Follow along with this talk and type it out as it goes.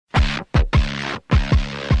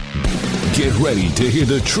Get ready to hear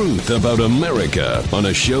the truth about America on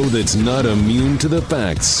a show that's not immune to the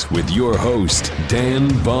facts with your host, Dan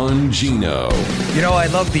Bongino. You know, I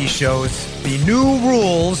love these shows. The new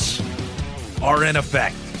rules are in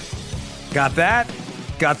effect. Got that?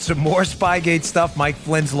 Got some more Spygate stuff. Mike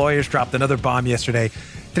Flynn's lawyers dropped another bomb yesterday.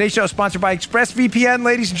 Today's show is sponsored by ExpressVPN,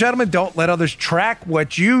 ladies and gentlemen. Don't let others track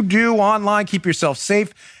what you do online. Keep yourself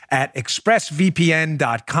safe at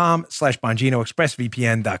expressvpn.com/Bongino,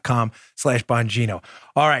 expressvpn.com/Bongino.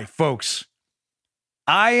 All right, folks.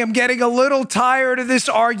 I am getting a little tired of this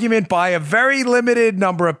argument by a very limited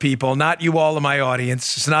number of people, not you all in my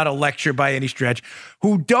audience. It's not a lecture by any stretch,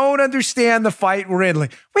 who don't understand the fight we're in.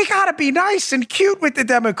 Like, we got to be nice and cute with the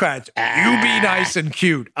Democrats. You be nice and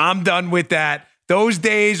cute. I'm done with that. Those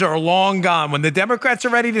days are long gone. When the Democrats are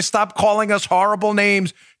ready to stop calling us horrible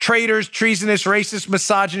names, traitors, treasonous, racist,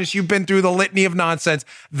 misogynist, you've been through the litany of nonsense,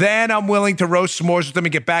 then I'm willing to roast s'mores with them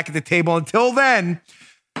and get back at the table. Until then,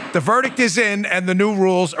 the verdict is in and the new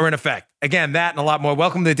rules are in effect. Again, that and a lot more.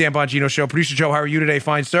 Welcome to the Dan Bongino Show. Producer Joe, how are you today,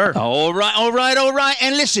 fine sir? All right.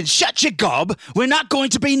 And listen, shut your gob. We're not going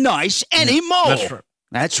to be nice anymore. That's right.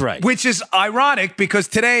 That's right. Which is ironic because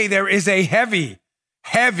today there is a heavy,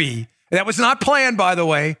 that was not planned, by the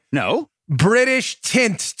way. No. British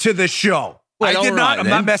tint to the show. Well, I did not. I'm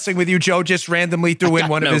not messing with you. Joe just randomly threw in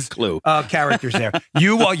one of his characters there.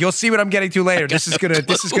 You'll see what I'm getting to later. This is gonna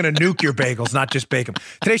nuke your bagels, not just bake them.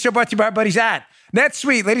 Today's show brought to you by our buddies at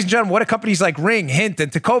NetSuite. Ladies and gentlemen, what do companies like Ring, Hint,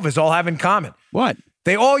 and Tecovas all have in common? What?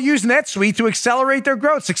 They all use NetSuite to accelerate their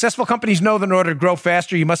growth. Successful companies know that in order to grow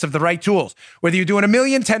faster, you must have the right tools. Whether you're doing $1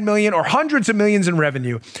 million, $10 million, or hundreds of millions in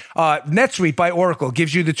revenue, NetSuite by Oracle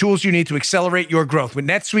gives you the tools you need to accelerate your growth. With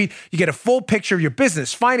NetSuite, you get a full picture of your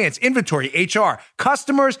business, finance, inventory, HR,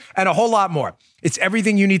 customers, and a whole lot more. It's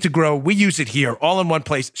everything you need to grow. We use it here, all in one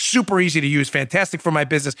place. Super easy to use, fantastic for my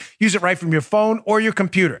business. Use it right from your phone or your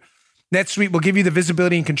computer. NetSuite will give you the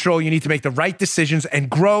visibility and control you need to make the right decisions and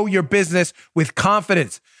grow your business with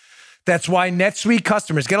confidence. That's why NetSuite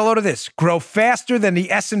customers, get a load of this, grow faster than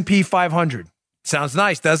the S&P 500. Sounds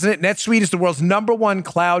nice, doesn't it? NetSuite is the world's #1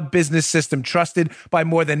 cloud business system, trusted by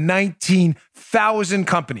more than 19,000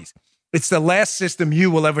 companies. It's the last system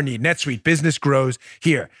you will ever need. NetSuite, business grows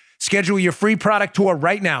here. Schedule your free product tour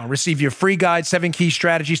right now and receive your free guide, 7 key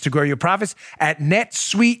strategies to grow your profits at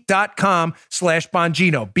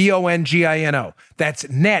netsuite.com/Bongino, Bongino. That's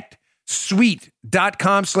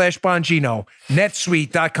netsuite.com/Bongino,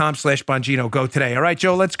 netsuite.com/Bongino. Go today. All right,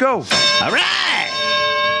 Joe, let's go.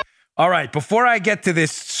 All right, before I get to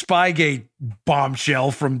this Spygate bombshell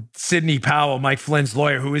from Sidney Powell, Mike Flynn's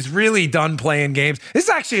lawyer, who is really done playing games. This is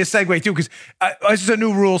actually a segue, too, because this is a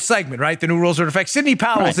new rules segment, right? The new rules are in effect. Sidney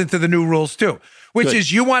Powell's into the new rules, too, which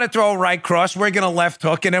is you want to throw a right cross, we're going to left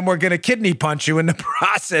hook, and then we're going to kidney punch you in the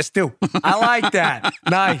process, too. I like that.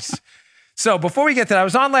 Nice. So before we get to that, I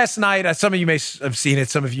was on last night. Some of you may have seen it.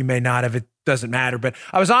 Some of you may not have. It doesn't matter. But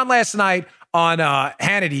I was on last night on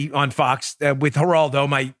Hannity on Fox with Geraldo,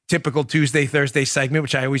 my typical Tuesday, Thursday segment,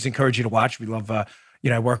 which I always encourage you to watch. We love, I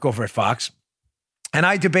work over at Fox. And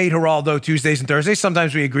I debate Geraldo Tuesdays and Thursdays.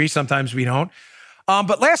 Sometimes we agree, sometimes we don't.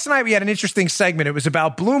 But last night we had an interesting segment. It was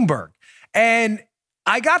about Bloomberg. And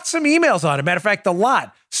I got some emails on it. Matter of fact, a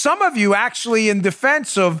lot. Some of you actually in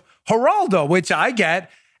defense of Geraldo, which I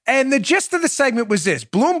get. And the gist of the segment was this.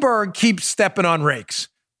 Bloomberg keeps stepping on rakes.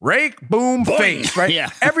 Rake, boom, face, right? Yeah.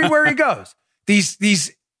 Everywhere he goes.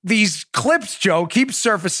 These clips, Joe, keep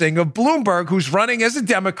surfacing of Bloomberg, who's running as a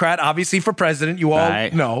Democrat, obviously for president. You all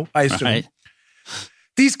know, I assume. Right.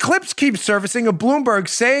 These clips keep surfacing of Bloomberg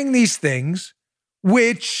saying these things,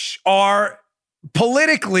 which are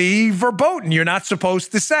politically verboten. You're not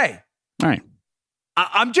supposed to say. All right.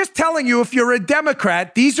 I'm just telling you, if you're a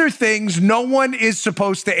Democrat, these are things no one is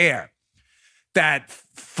supposed to air. That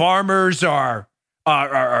farmers are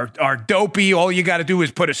dopey. All you got to do is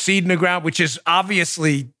put a seed in the ground, which is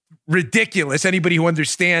obviously ridiculous. Anybody who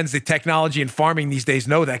understands the technology in farming these days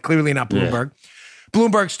know that. Clearly not Bloomberg. Yeah.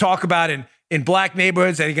 Bloomberg's talk about in black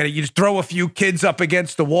neighborhoods that you just throw a few kids up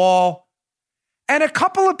against the wall. And a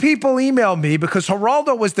couple of people emailed me because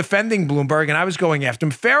Geraldo was defending Bloomberg and I was going after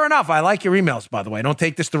him. Fair enough. I like your emails, by the way. Don't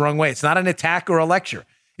take this the wrong way. It's not an attack or a lecture.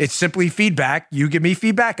 It's simply feedback. You give me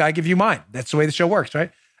feedback. I give you mine. That's the way the show works,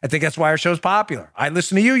 right? I think that's why our show's popular. I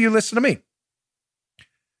listen to you. You listen to me.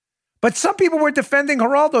 But some people were defending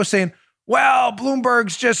Geraldo saying, well,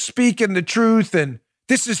 Bloomberg's just speaking the truth and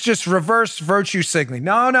this is just reverse virtue signaling.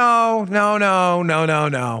 No.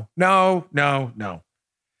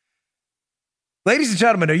 Ladies and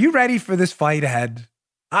gentlemen, are you ready for this fight ahead?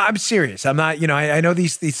 I'm serious. I'm not, I know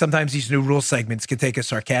these sometimes these new rule segments can take a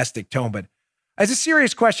sarcastic tone, but It's a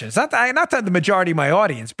serious question. It's not that the majority of my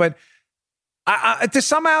audience, but to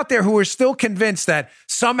some out there who are still convinced that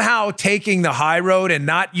somehow taking the high road and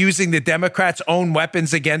not using the Democrats' own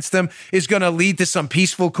weapons against them is going to lead to some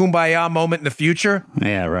peaceful kumbaya moment in the future.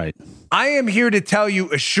 Yeah, right. I am here to tell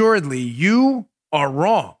you assuredly, you are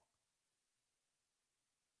wrong.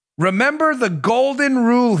 Remember the golden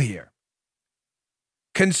rule here.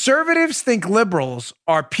 Conservatives think liberals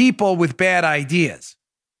are people with bad ideas.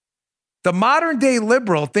 The modern day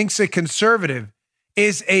liberal thinks a conservative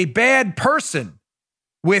is a bad person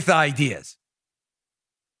with ideas.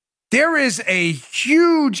 There is a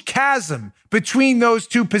huge chasm between those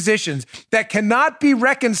two positions that cannot be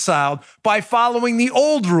reconciled by following the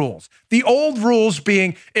old rules. The old rules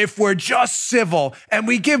being, if we're just civil and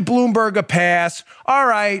we give Bloomberg a pass, all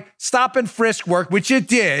right, stop and frisk work, which it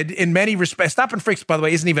did in many respects. Stop and frisk, by the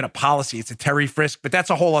way, isn't even a policy. It's a Terry frisk, but that's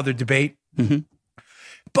a whole other debate. Mm-hmm.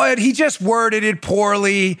 But he just worded it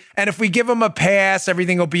poorly. And if we give him a pass,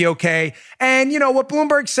 everything will be okay. And, you know, what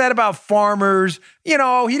Bloomberg said about farmers, you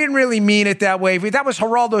know, he didn't really mean it that way. That was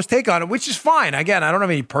Geraldo's take on it, which is fine. Again, I don't have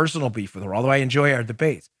any personal beef with Geraldo. I enjoy our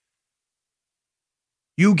debates.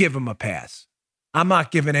 You give him a pass. I'm not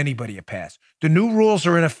giving anybody a pass. The new rules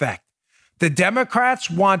are in effect. The Democrats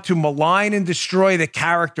want to malign and destroy the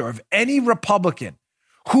character of any Republican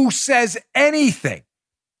who says anything,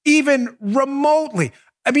 even remotely.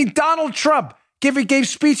 I mean, Donald Trump gave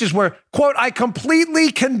speeches where, quote, I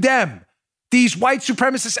completely condemn these white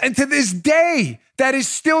supremacists. And to this day, that is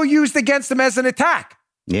still used against them as an attack.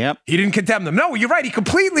 Yep. He didn't condemn them. No, you're right. He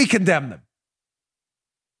completely condemned them.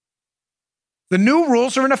 The new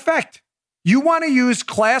rules are in effect. You want to use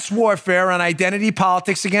class warfare on identity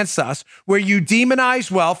politics against us, where you demonize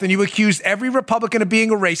wealth and you accuse every Republican of being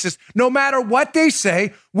a racist. No matter what they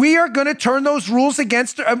say, we are going to turn those rules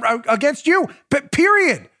against you.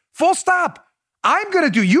 Period. Full stop. I'm going to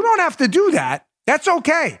do. You don't have to do that. That's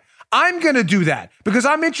okay. I'm going to do that because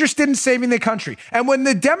I'm interested in saving the country. And when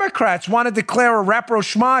the Democrats want to declare a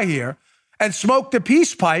rapprochement here and smoke the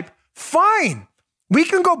peace pipe, fine. We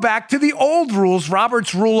can go back to the old rules,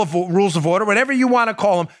 Robert's rules of order, whatever you want to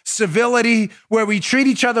call them, civility, where we treat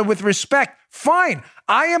each other with respect. Fine.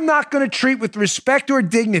 I am not going to treat with respect or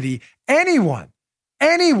dignity anyone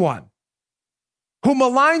who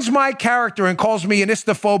maligns my character and calls me an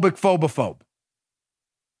phobophobe.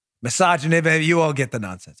 Misogynist, you all get the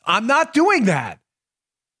nonsense. I'm not doing that.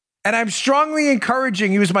 And I'm strongly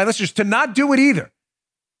encouraging you as my listeners to not do it either.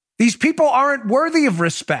 These people aren't worthy of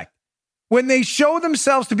respect. When they show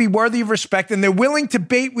themselves to be worthy of respect and they're willing to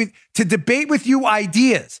debate with you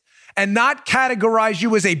ideas and not categorize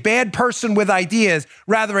you as a bad person with ideas,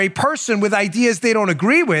 rather a person with ideas they don't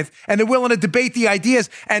agree with, and they're willing to debate the ideas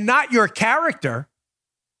and not your character,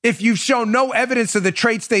 if you've shown no evidence of the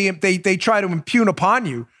traits they try to impugn upon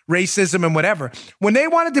you, racism and whatever. When they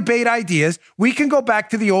want to debate ideas, we can go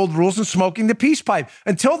back to the old rules and smoking the peace pipe.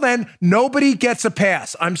 Until then, nobody gets a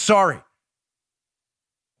pass. I'm sorry.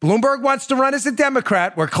 Bloomberg wants to run as a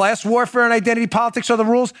Democrat where class warfare and identity politics are the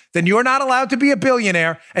rules, then you're not allowed to be a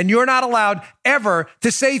billionaire and you're not allowed ever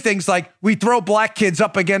to say things like we throw black kids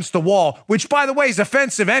up against the wall, which, by the way, is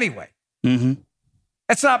offensive anyway. Mm-hmm.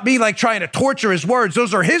 That's not me like trying to torture his words.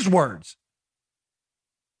 Those are his words.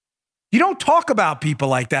 You don't talk about people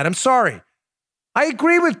like that. I'm sorry. I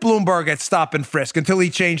agree with Bloomberg at stop and frisk until he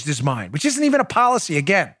changed his mind, which isn't even a policy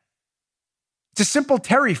again. It's a simple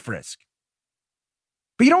Terry frisk.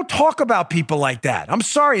 But you don't talk about people like that. I'm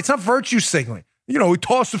sorry. It's not virtue signaling. You know, we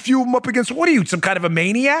toss a few of them up against, what are you, some kind of a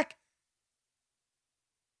maniac?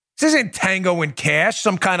 This isn't Tango and Cash,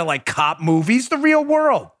 some kind of like cop movie. It's the real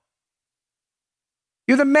world.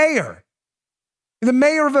 You're the mayor. You're the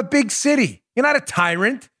mayor of a big city. You're not a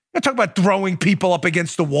tyrant. You're not talking about throwing people up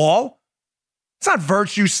against the wall. It's not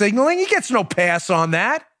virtue signaling. He gets no pass on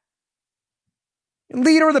that. You're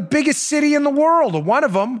leader of the biggest city in the world, or one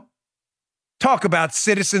of them. Talk about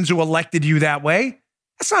citizens who elected you that way.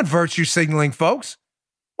 That's not virtue signaling, folks.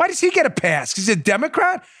 Why does he get a pass? He's a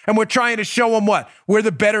Democrat, and we're trying to show him what? We're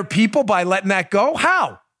the better people by letting that go?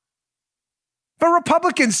 How? If a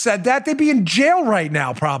Republican said that, they'd be in jail right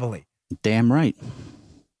now, probably. Damn right.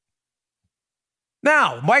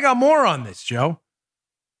 Now, I got more on this, Joe.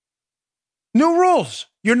 New rules.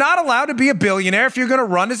 You're not allowed to be a billionaire if you're going to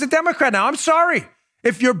run as a Democrat. Now, I'm sorry.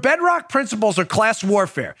 If your bedrock principles are class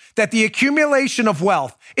warfare, that the accumulation of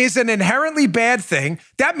wealth is an inherently bad thing,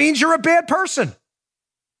 that means you're a bad person.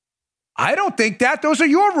 I don't think that. Those are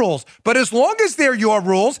your rules. But as long as they're your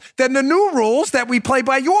rules, then the new rules that we play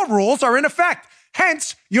by your rules are in effect.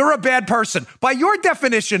 Hence, you're a bad person. By your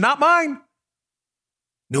definition, not mine.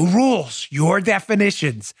 New rules, your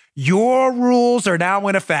definitions, your rules are now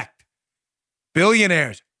in effect.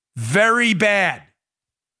 Billionaires, very bad.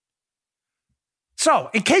 So,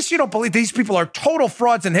 in case you don't believe these people are total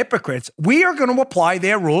frauds and hypocrites, we are going to apply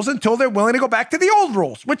their rules until they're willing to go back to the old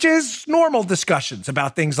rules, which is normal discussions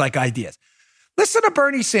about things like ideas. Listen to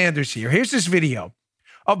Bernie Sanders here. Here's this video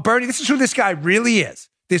of Bernie. This is who this guy really is.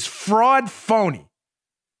 This fraud phony.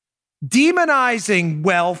 Demonizing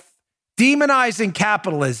wealth, demonizing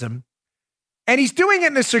capitalism. And he's doing it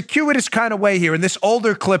in a circuitous kind of way here in this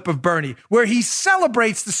older clip of Bernie, where he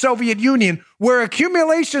celebrates the Soviet Union, where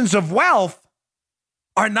accumulations of wealth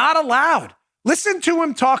are not allowed. Listen to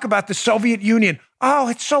him talk about the Soviet Union. Oh,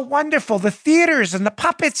 it's so wonderful. The theaters and the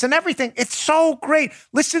puppets and everything. It's so great.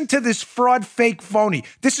 Listen to this fraud, fake, phony.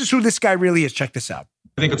 This is who this guy really is. Check this out.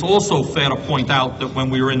 I think it's also fair to point out that when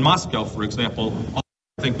we were in Moscow, for example,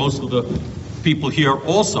 I think most of the people here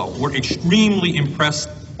also were extremely impressed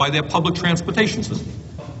by their public transportation system.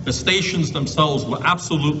 The stations themselves were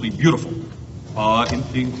absolutely beautiful,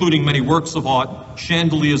 including many works of art,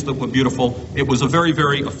 chandeliers that were beautiful. It was a very,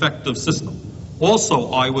 very effective system.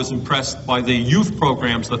 Also, I was impressed by the youth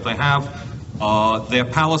programs that they have, their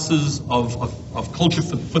palaces of culture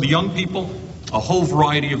for the young people, a whole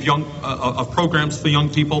variety of programs for young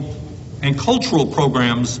people, and cultural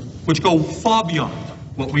programs which go far beyond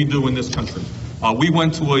what we do in this country. We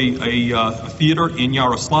went to a theater in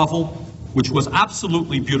Yaroslavl, which was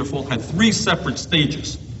absolutely beautiful, had 3 separate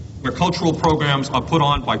stages where cultural programs are put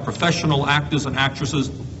on by professional actors and actresses,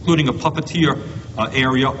 including a puppeteer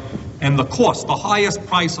area. And the cost, the highest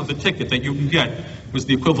price of the ticket that you can get was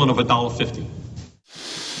the equivalent of $1.50.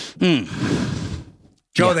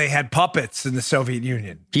 Joe, Yeah. they had puppets in the Soviet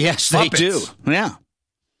Union. Yes, Puppets. they do.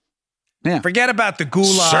 Yeah. Forget about the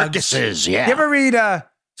gulags. Circuses, yeah. You ever read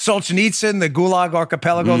Solzhenitsyn, the Gulag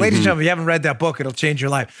Archipelago? Ladies and gentlemen, if you haven't read that book, it'll change your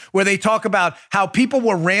life. Where they talk about how people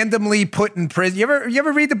were randomly put in prison. You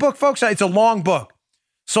ever read the book, folks? It's a long book.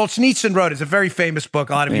 Solzhenitsyn wrote it. It's a very famous book.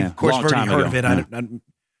 A lot of you, of course, have already heard of it.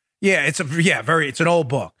 It's an old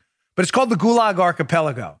book. But it's called the Gulag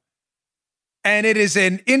Archipelago. And it is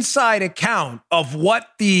an inside account of what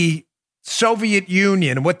the Soviet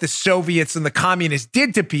Union and what the Soviets and the communists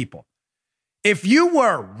did to people. If you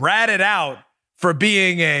were ratted out for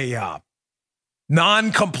being a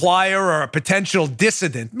non-complier or a potential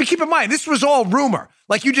dissident, I mean, keep in mind, this was all rumor.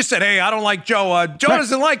 Like you just said, hey, I don't like Joe. Joe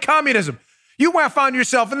doesn't like communism. You found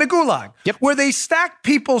yourself in the Gulag, where they stacked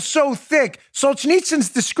people so thick. Solzhenitsyn's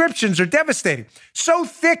descriptions are devastating. So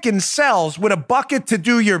thick in cells with a bucket to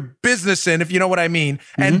do your business in, if you know what I mean,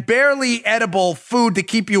 and barely edible food to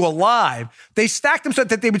keep you alive. They stacked them so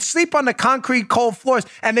that they would sleep on the concrete cold floors,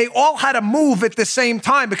 and they all had to move at the same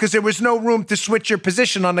time because there was no room to switch your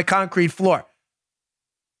position on the concrete floor.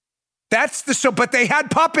 But they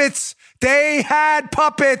had puppets. They had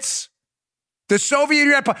puppets. The Soviet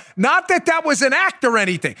Union, not that was an act or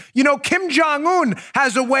anything. You know, Kim Jong-un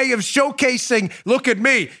has a way of showcasing, look at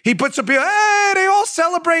me. He puts up here, hey, they all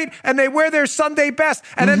celebrate and they wear their Sunday best.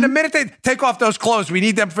 And then the minute they take off those clothes, we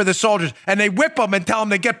need them for the soldiers. And they whip them and tell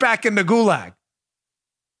them to get back in the Gulag.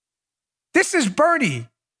 This is Bernie,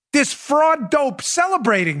 this fraud dope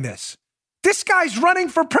celebrating this. This guy's running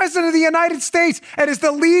for president of the United States and is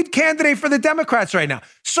the lead candidate for the Democrats right now.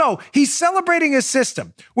 So he's celebrating a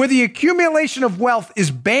system where the accumulation of wealth is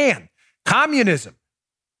banned. Communism.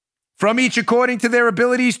 From each according to their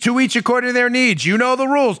abilities, to each according to their needs. You know the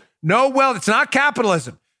rules. No wealth. It's not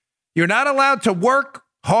capitalism. You're not allowed to work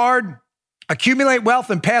hard, accumulate wealth,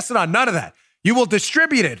 and pass it on. None of that. You will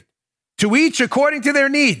distribute it to each according to their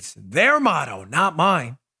needs. Their motto, not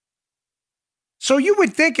mine. So you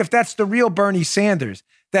would think if that's the real Bernie Sanders,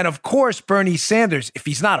 then of course Bernie Sanders, if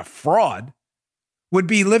he's not a fraud, would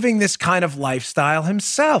be living this kind of lifestyle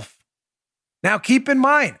himself. Now keep in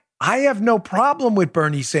mind, I have no problem with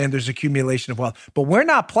Bernie Sanders' accumulation of wealth, but we're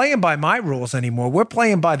not playing by my rules anymore. We're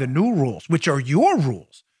playing by the new rules, which are your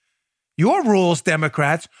rules. Your rules,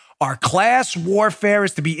 Democrats, are class warfare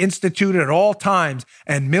is to be instituted at all times,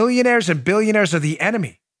 and millionaires and billionaires are the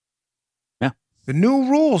enemy. Yeah. The new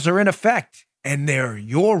rules are in effect. And they're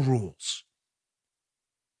your rules.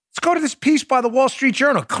 Let's go to this piece by the Wall Street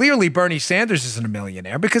Journal. Clearly, Bernie Sanders isn't a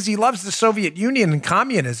millionaire because he loves the Soviet Union and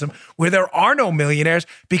communism where there are no millionaires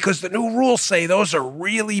because the new rules say those are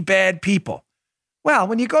really bad people. Well,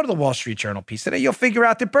 when you go to the Wall Street Journal piece today, you'll figure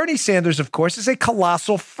out that Bernie Sanders, of course, is a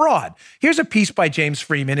colossal fraud. Here's a piece by James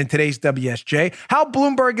Freeman in today's WSJ, how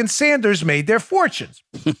Bloomberg and Sanders made their fortunes.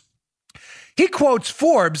 He quotes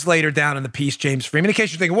Forbes later down in the piece, James Freeman, in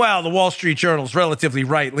case you're thinking, well, the Wall Street Journal is relatively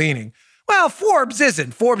right-leaning. Well, Forbes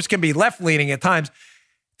isn't. Forbes can be left-leaning at times.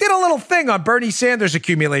 did a little thing on Bernie Sanders'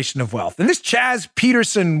 accumulation of wealth. And this Chaz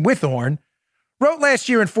Peterson Withorn wrote last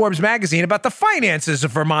year in Forbes magazine about the finances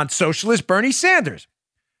of Vermont socialist Bernie Sanders.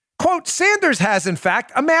 Quote, Sanders has, in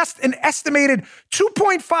fact, amassed an estimated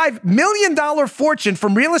 $2.5 million fortune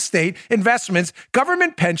from real estate investments,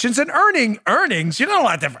 government pensions, and earnings. You're not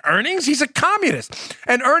allowed to have earnings. He's a communist.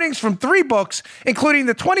 And earnings from 3 books, including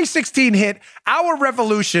the 2016 hit, Our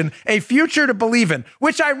Revolution, A Future to Believe in,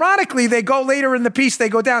 which ironically, they go later in the piece, they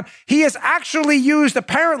go down. He has actually used,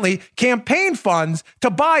 apparently, campaign funds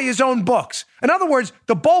to buy his own books. In other words,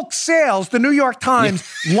 the bulk sales the New York Times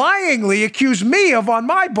lyingly accused me of on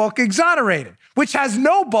my book, Exonerated, which has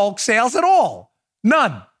no bulk sales at all.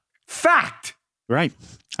 None. Fact. Right.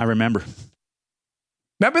 I remember.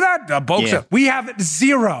 Remember that? Bulk sales. We have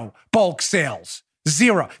 0 bulk sales.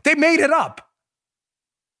 0. They made it up.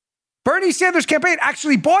 Bernie Sanders' campaign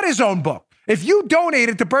actually bought his own book. If you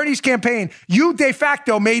donated to Bernie's campaign, you de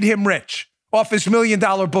facto made him rich off his $1 million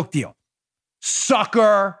book deal.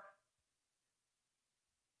 Sucker.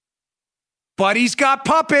 But he's got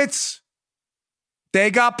puppets. They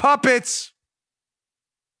got puppets.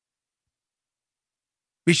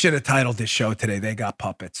 We should have titled this show today, They Got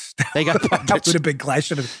Puppets. They got puppets. That would have been clash.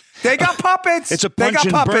 They got puppets. It's a Punch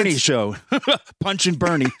and Bernie show. Punch and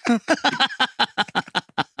Bernie.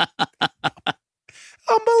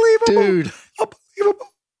 Unbelievable. Dude.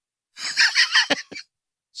 Unbelievable.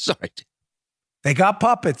 Sorry. They got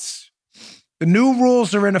puppets. The new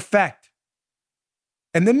rules are in effect.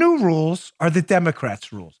 And the new rules are the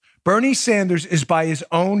Democrats' rules. Bernie Sanders is, by his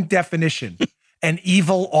own definition, an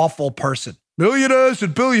evil, awful person. Millionaires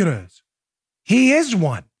and billionaires. He is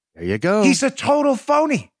one. There you go. He's a total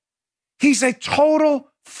phony. He's a total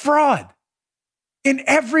fraud in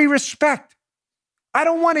every respect. I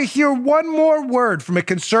don't want to hear one more word from a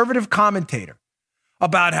conservative commentator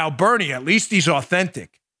about how Bernie, at least he's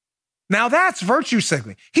authentic. Now that's virtue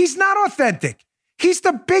signaling. He's not authentic. He's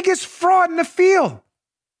the biggest fraud in the field.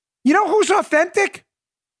 You know who's authentic?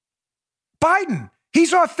 Biden.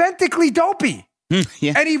 He's authentically dopey.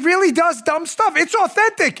 Yeah. And he really does dumb stuff. It's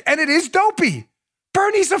authentic and it is dopey.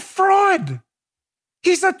 Bernie's a fraud.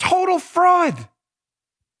 He's a total fraud.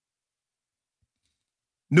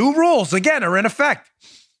 New rules, again, are in effect.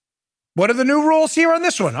 What are the new rules here on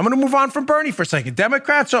this one? I'm going to move on from Bernie for a second.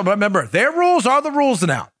 Democrats, remember, their rules are the rules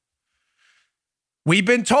now. We've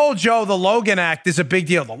been told, Joe, the Logan Act is a big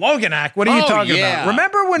deal. The Logan Act, what are you talking about?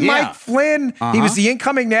 Remember when Mike Flynn, he was the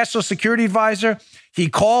incoming national security advisor? He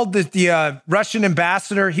called the Russian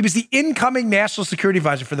ambassador. He was the incoming national security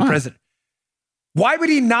advisor for the president. Why would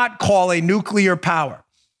he not call a nuclear power?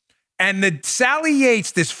 And Sally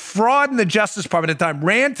Yates, this fraud in the Justice Department at the time,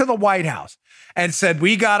 ran to the White House and said,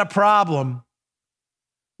 we got a problem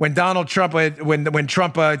when Donald Trump, when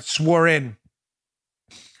Trump swore in.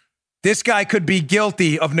 This guy could be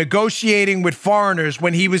guilty of negotiating with foreigners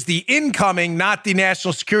when he was the incoming, not the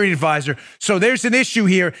national security advisor. So there's an issue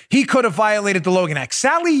here. He could have violated the Logan Act.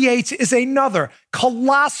 Sally Yates is another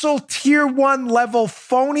colossal tier 1 level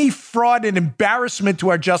phony fraud and embarrassment to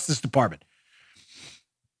our Justice Department.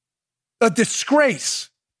 A disgrace.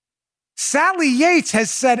 Sally Yates has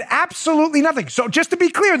said absolutely nothing. So just to be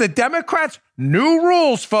clear, the Democrats' new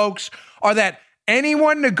rules, folks, are that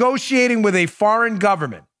anyone negotiating with a foreign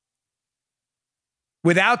government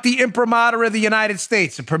without the imprimatur of the United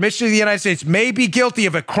States, the permission of the United States, may be guilty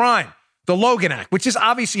of a crime, the Logan Act, which is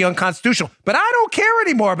obviously unconstitutional. But I don't care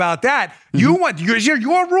anymore about that. You want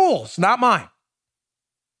your rules, not mine.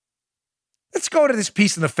 Let's go to this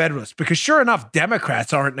piece in the Federalist, because sure enough,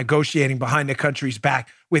 Democrats aren't negotiating behind the country's back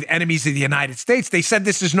with enemies of the United States. They said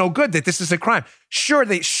this is no good, that this is a crime.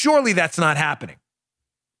 Surely that's not happening.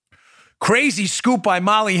 Crazy scoop by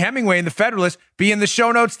Molly Hemingway in the Federalist. Be in the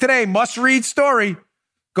show notes today. Must read story.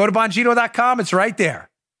 Go to Bongino.com. It's right there.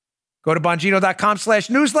 Go to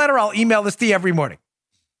Bongino.com/newsletter. I'll email this to you every morning.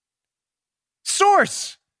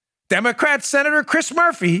 Source: Democrat Senator Chris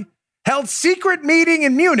Murphy held secret meeting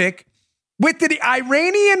in Munich with the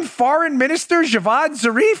Iranian Foreign Minister Javad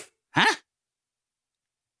Zarif. Huh?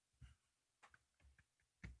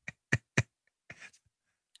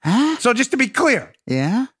 Huh? So just to be clear.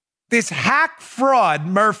 Yeah? This hack fraud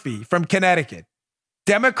Murphy from Connecticut,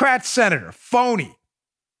 Democrat senator, phony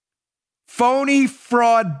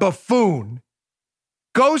fraud buffoon,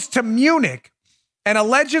 goes to Munich and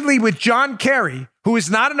allegedly with John Kerry, who is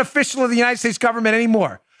not an official of the United States government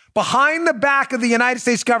anymore, behind the back of the United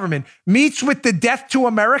States government, meets with the Death to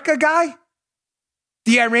America guy,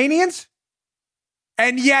 the Iranians.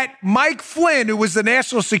 And yet Mike Flynn, who was the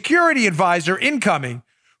national security advisor incoming,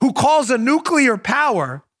 who calls a nuclear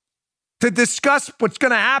power to discuss what's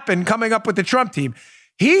going to happen coming up with the Trump team,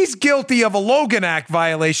 He's guilty of a Logan Act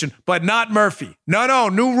violation, but not Murphy. No,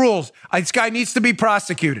 new rules. This guy needs to be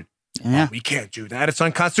prosecuted. Yeah. Oh, we can't do that. It's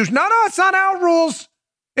unconstitutional. No, it's not our rules.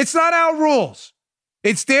 It's not our rules.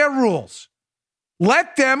 It's their rules.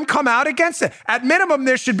 Let them come out against it. At minimum,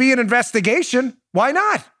 there should be an investigation. Why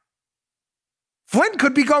not? Flynn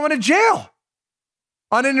could be going to jail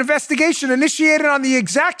on an investigation initiated on the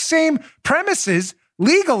exact same premises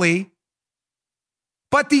legally,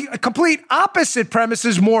 but the complete opposite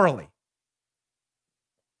premises morally.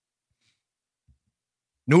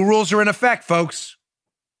 New rules are in effect, folks.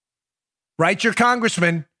 Write your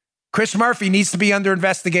congressman. Chris Murphy needs to be under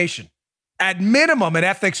investigation. At minimum, an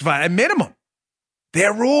ethics violation. At minimum.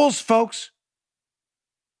 They're rules, folks.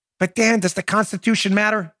 But Dan, does the Constitution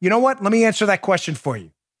matter? You know what? Let me answer that question for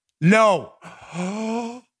you. No.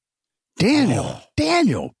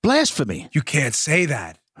 Daniel, blasphemy. You can't say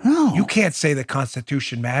that. No. You can't say the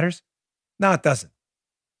Constitution matters. No, it doesn't.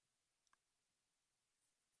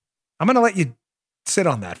 I'm going to let you sit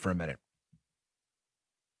on that for a minute.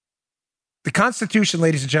 The Constitution,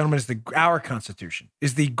 ladies and gentlemen, our Constitution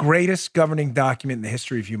is the greatest governing document in the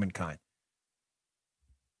history of humankind.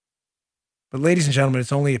 But ladies and gentlemen,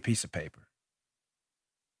 it's only a piece of paper.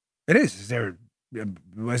 It is.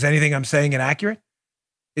 Was anything I'm saying inaccurate?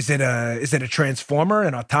 Is it a transformer,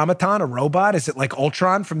 an automaton, a robot? Is it like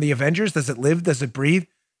Ultron from the Avengers? Does it live? Does it breathe?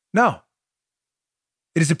 No.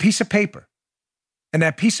 It is a piece of paper. And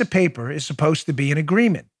that piece of paper is supposed to be an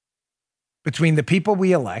agreement between the people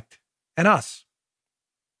we elect and us.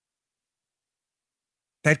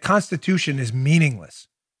 That Constitution is meaningless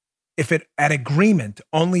if an agreement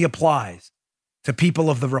only applies to people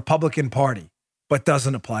of the Republican Party, but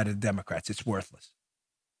doesn't apply to the Democrats. It's worthless.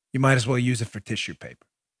 You might as well use it for tissue paper.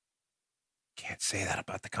 Can't say that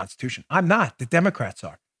about the Constitution. I'm not. The Democrats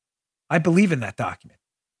are. I believe in that document.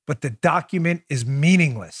 But the document is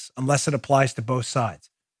meaningless unless it applies to both sides.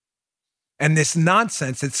 And this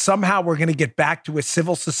nonsense that somehow we're going to get back to a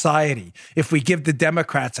civil society if we give the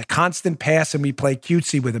Democrats a constant pass and we play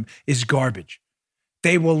cutesy with them is garbage.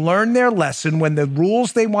 They will learn their lesson when the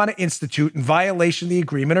rules they want to institute in violation of the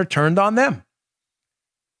agreement are turned on them.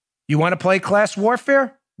 You want to play class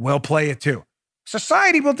warfare? We'll play it too.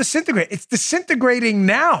 Society will disintegrate. It's disintegrating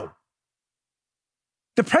now.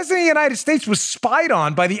 The president of the United States was spied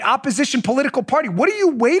on by the opposition political party. What are you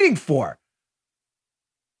waiting for?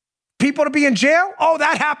 People to be in jail? Oh,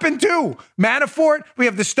 that happened too. Manafort, we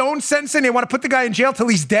have the Stone sentencing. They want to put the guy in jail till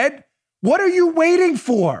he's dead. What are you waiting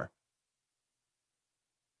for?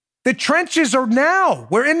 The trenches are now.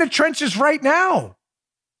 We're in the trenches right now.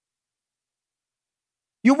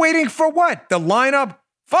 You're waiting for what? The lineup,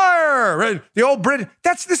 fire, the old Brit.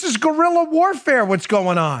 This is guerrilla warfare, what's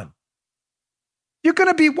going on. You're going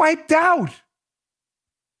to be wiped out.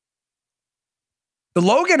 The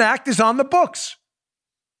Logan Act is on the books.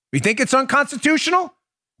 We think it's unconstitutional?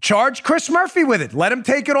 Charge Chris Murphy with it. Let him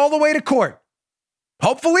take it all the way to court.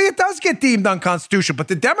 Hopefully it does get deemed unconstitutional, but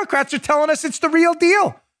the Democrats are telling us it's the real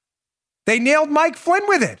deal. They nailed Mike Flynn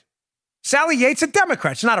with it. Sally Yates, a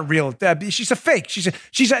Democrat. She's not a real, she's a fake.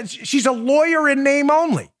 She's a lawyer in name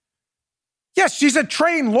only. Yes, she's a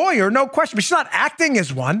trained lawyer, no question, but she's not acting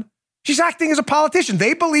as one. She's acting as a politician.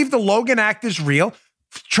 They believe the Logan Act is real.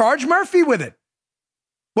 Charge Murphy with it.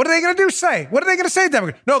 What are they going to do? What are they going to say,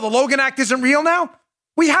 Democrats? No, the Logan Act isn't real now?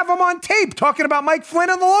 We have them on tape talking about Mike Flynn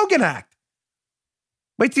and the Logan Act.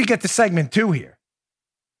 Wait till you get to segment 2 here.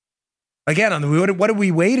 Again, what are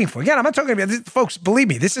we waiting for? Again, I'm not talking about this, folks, believe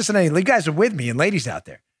me, this isn't any, you guys are with me and ladies out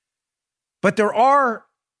there. But there are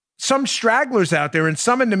some stragglers out there and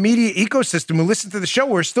some in the media ecosystem who listen to the show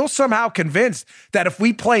who are still somehow convinced that if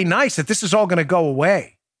we play nice, that this is all going to go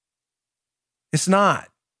away. It's not.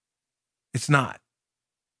 It's not.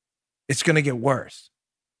 It's going to get worse.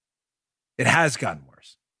 It has gotten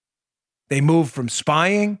worse. They moved from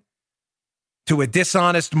spying to a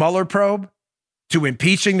dishonest Mueller probe to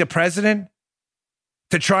impeaching the president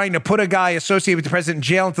to trying to put a guy associated with the president in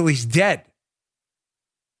jail until he's dead.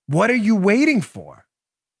 What are you waiting for?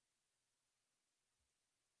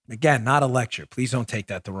 Again, not a lecture. Please don't take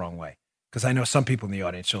that the wrong way. Because I know some people in the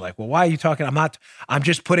audience are like, well, why are you talking? I'm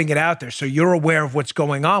just putting it out there so you're aware of what's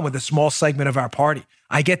going on with a small segment of our party.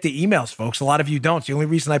 I get the emails, folks. A lot of you don't. It's the only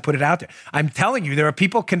reason I put it out there. I'm telling you, there are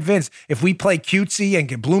people convinced if we play cutesy and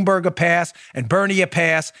give Bloomberg a pass and Bernie a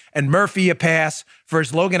pass and Murphy a pass for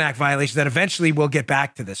his Logan Act violation, that eventually we'll get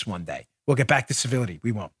back to this one day. We'll get back to civility.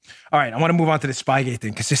 We won't. All right, I want to move on to the Spygate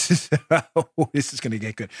thing because this is going to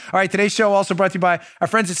get good. All right, today's show also brought to you by our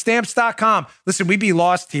friends at Stamps.com. Listen, we'd be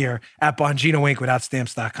lost here at Bongino Inc. without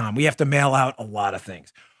Stamps.com. We have to mail out a lot of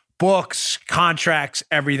things. books, contracts,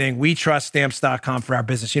 everything. We trust Stamps.com for our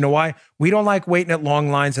business. You know why? We don't like waiting at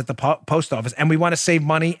long lines at the post office, and we want to save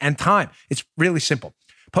money and time. It's really simple.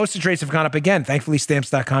 Postage rates have gone up again. Thankfully,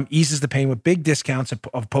 Stamps.com eases the pain with big discounts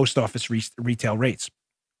of post office retail rates.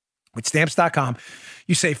 With Stamps.com,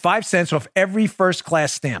 you save 5 cents off every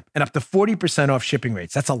first-class stamp and up to 40% off shipping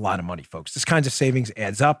rates. That's a lot of money, folks. This kinds of savings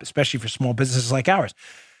adds up, especially for small businesses like ours.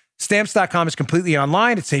 Stamps.com is completely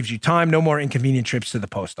online. It saves you time. No more inconvenient trips to the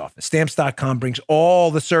post office. Stamps.com brings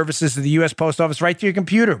all the services of the U.S. Post Office right to your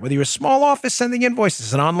computer. Whether you're a small office sending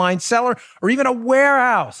invoices, an online seller, or even a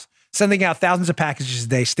warehouse sending out thousands of packages a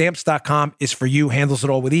day, Stamps.com is for you, handles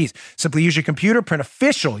it all with ease. Simply use your computer, print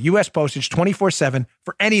official U.S. postage 24/7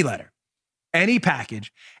 for any letter, any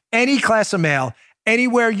package, any class of mail,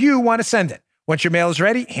 anywhere you want to send it. Once your mail is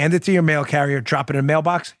ready, hand it to your mail carrier, drop it in a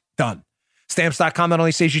mailbox, done. Stamps.com not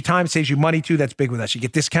only saves you time, it saves you money too. That's big with us. You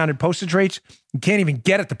get discounted postage rates you can't even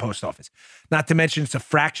get at the post office. Not to mention it's a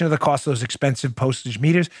fraction of the cost of those expensive postage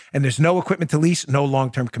meters, and there's no equipment to lease, no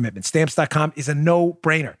long-term commitment. Stamps.com is a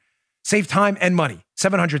no-brainer. Save time and money.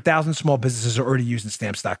 700,000 small businesses are already using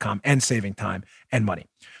Stamps.com and saving time and money.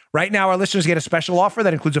 Right now, our listeners get a special offer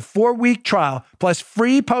that includes a 4-week trial plus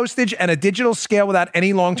free postage and a digital scale without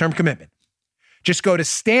any long-term commitment. Just go to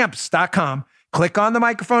Stamps.com, click on the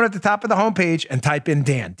microphone at the top of the homepage, and type in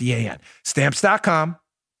Dan, D-A-N. Stamps.com,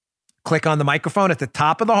 click on the microphone at the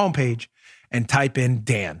top of the homepage, and type in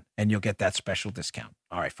Dan, and you'll get that special discount.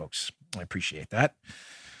 All right, folks, I appreciate that.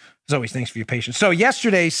 As always, thanks for your patience. So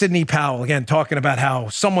yesterday, Sidney Powell, again, talking about how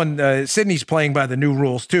Sidney's playing by the new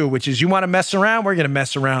rules too, which is you want to mess around, we're going to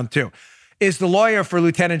mess around too, is the lawyer for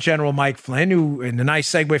Lieutenant General Mike Flynn, who, in a nice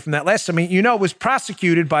segue from that last, was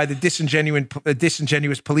prosecuted by the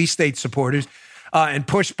disingenuous police state supporters and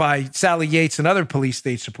pushed by Sally Yates and other police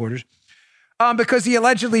state supporters because he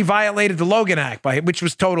allegedly violated the Logan Act, which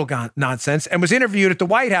was total nonsense, and was interviewed at the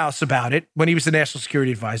White House about it when he was the National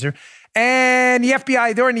Security Advisor. And the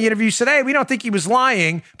FBI, during the interview, said, hey, we don't think he was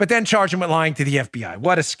lying, but then charged him with lying to the FBI.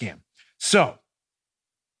 What a scam. So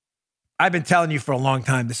I've been telling you for a long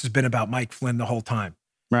time, this has been about Mike Flynn the whole time.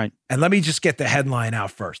 Right. And let me just get the headline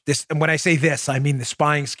out first. And when I say this, I mean the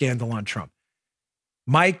spying scandal on Trump.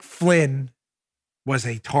 Mike Flynn was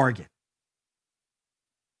a target.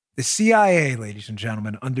 The CIA, ladies and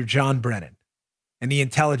gentlemen, under John Brennan and the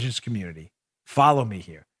intelligence community, follow me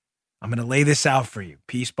here. I'm going to lay this out for you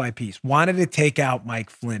piece by piece. Wanted to take out Mike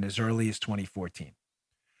Flynn as early as 2014.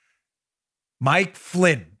 Mike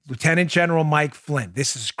Flynn, Lieutenant General Mike Flynn,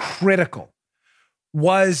 this is critical,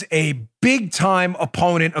 was a big-time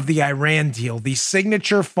opponent of the Iran deal, the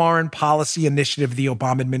signature foreign policy initiative of the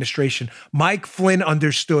Obama administration. Mike Flynn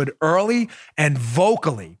understood early and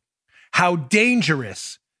vocally how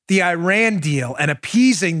dangerous the Iran deal and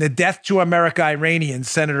appeasing the death to America Iranians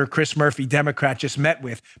Senator Chris Murphy, Democrat, just met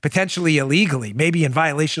with, potentially illegally, maybe in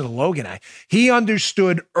violation of the Logan Act. He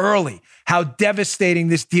understood early how devastating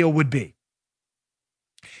this deal would be.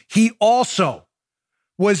 He also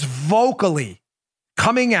was vocally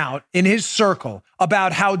coming out in his circle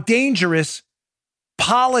about how dangerous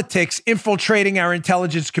politics infiltrating our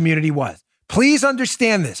intelligence community was. Please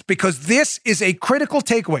understand this, because this is a critical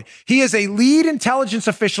takeaway. He is a lead intelligence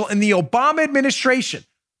official in the Obama administration,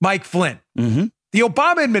 Mike Flynn. Mm-hmm. The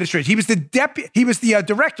Obama administration. He was the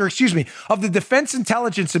director, of the Defense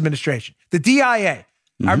Intelligence Administration, the DIA,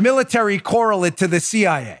 our military correlate to the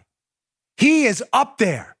CIA. He is up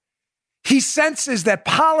there. He senses that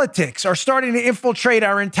politics are starting to infiltrate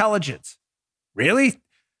our intelligence. Really?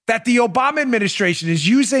 That the Obama administration is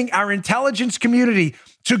using our intelligence community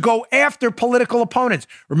to go after political opponents.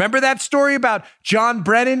 Remember that story about John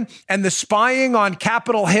Brennan and the spying on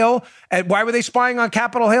Capitol Hill? And why were they spying on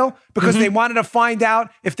Capitol Hill? Because they wanted to find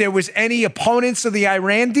out if there was any opponents of the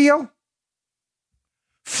Iran deal.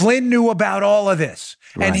 Flynn knew about all of this,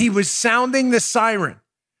 and he was sounding the siren.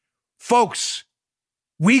 Folks,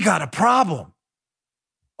 we got a problem.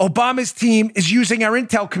 Obama's team is using our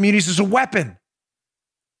intel communities as a weapon.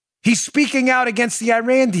 He's speaking out against the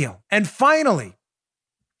Iran deal. And finally,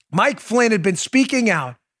 Mike Flynn had been speaking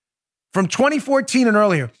out from 2014 and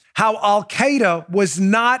earlier how Al-Qaeda was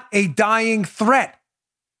not a dying threat.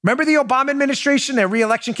 Remember the Obama administration, their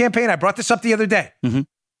re-election campaign? I brought this up the other day.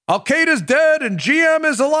 Al-Qaeda's dead and GM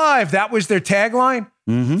is alive. That was their tagline.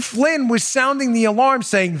 Flynn was sounding the alarm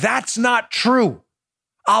saying, that's not true.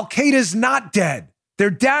 Al-Qaeda's not dead.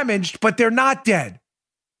 They're damaged, but they're not dead.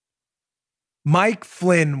 Mike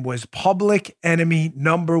Flynn was public enemy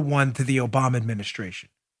number one to the Obama administration.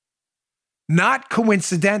 Not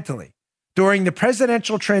coincidentally, during the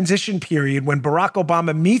presidential transition period when Barack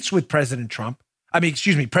Obama meets with President Trump,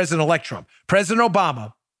 President-elect Trump, President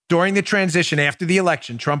Obama during the transition after the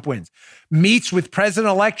election, Trump wins, meets with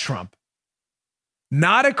President-elect Trump,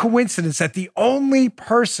 not a coincidence that the only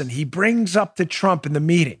person he brings up to Trump in the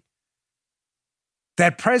meeting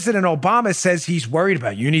that President Obama says he's worried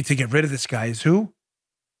about, you need to get rid of this guy, is who?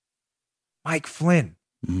 Mike Flynn.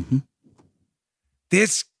 Mm-hmm.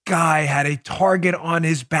 This guy had a target on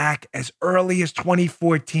his back as early as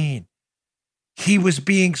 2014. He was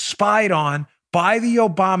being spied on by the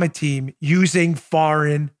Obama team using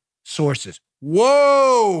foreign sources.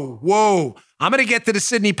 Whoa. I'm going to get to the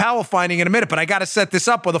Sidney Powell finding in a minute, but I got to set this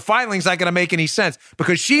up, or the filing's not going to make any sense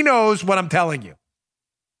because she knows what I'm telling you.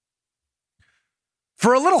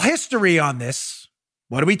 For a little history on this,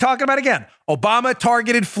 what are we talking about again? Obama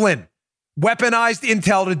targeted Flynn, weaponized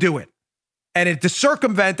intel to do it. And to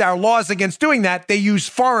circumvent our laws against doing that, they use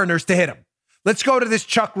foreigners to hit him. Let's go to this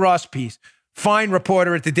Chuck Ross piece, fine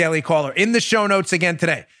reporter at the Daily Caller, in the show notes again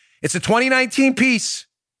today. It's a 2019 piece,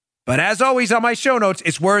 but as always on my show notes,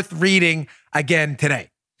 it's worth reading again today.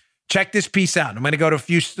 Check this piece out. I'm going to go to a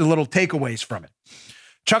few little takeaways from it.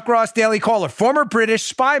 Chuck Ross, Daily Caller, former British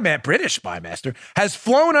spy master, has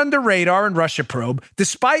flown under radar in Russia probe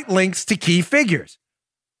despite links to key figures.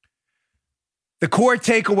 The core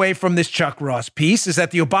takeaway from this Chuck Ross piece is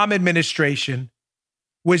that the Obama administration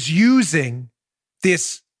was using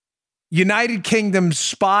this United Kingdom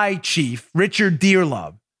spy chief, Richard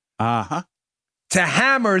Dearlove, to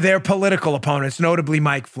hammer their political opponents, notably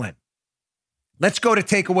Mike Flynn. Let's go to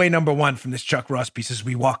takeaway number one from this Chuck Ross piece as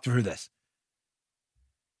we walk through this.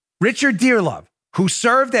 Richard Dearlove, who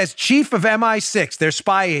served as chief of MI6, their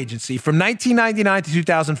spy agency, from 1999 to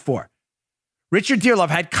 2004. Richard Dearlove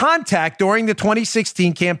had contact during the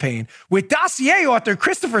 2016 campaign with dossier author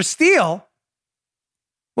Christopher Steele.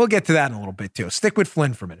 We'll get to that in a little bit, too. Stick with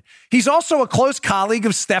Flynn for a minute. He's also a close colleague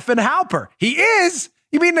of Stephen Halper. He is?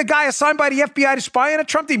 You mean the guy assigned by the FBI to spy on a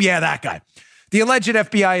Trump team? Yeah, that guy. The alleged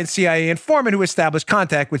FBI and CIA informant who established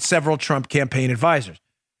contact with several Trump campaign advisors.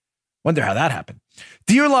 Wonder how that happened.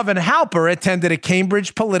 Dearlove and Halper attended a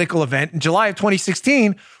Cambridge political event in July of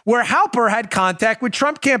 2016 where Halper had contact with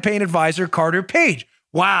Trump campaign advisor Carter Page.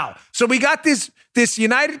 Wow. So we got this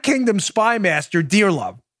United Kingdom spy master,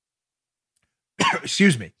 Dearlove,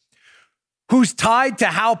 excuse me, who's tied to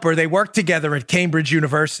Halper. They worked together at Cambridge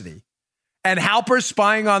University. And Halper's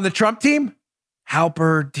spying on the Trump team?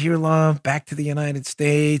 Halper, Dearlove, back to the United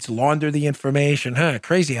States, launder the information.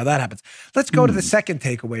 Crazy how that happens. Let's go to the second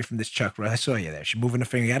takeaway from this Chuck Ross. I saw you there. She's moving the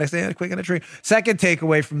finger. You got to stay quick on the tree. Second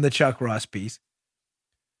takeaway from the Chuck Ross piece.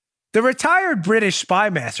 The retired British spy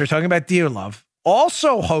master, talking about Dearlove,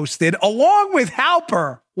 also hosted, along with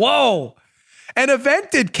Halper, an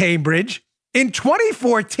event at Cambridge in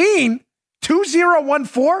 2014,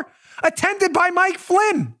 2014, attended by Mike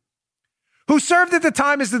Flynn, who served at the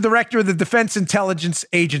time as the director of the Defense Intelligence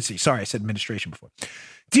Agency. Sorry, I said administration before.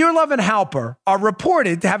 Dearlove and Halper are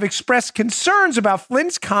reported to have expressed concerns about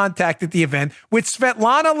Flynn's contact at the event with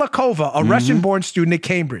Svetlana Lakova, a Russian-born student at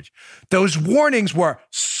Cambridge. Those warnings were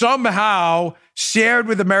somehow shared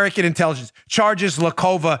with American intelligence, charges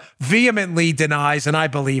Lakova vehemently denies, and I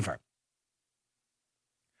believe her.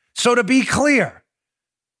 So to be clear,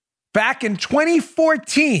 back in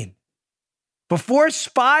 2014, before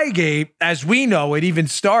Spygate, as we know it, even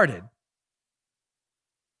started,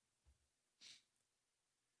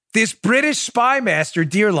 this British spy master,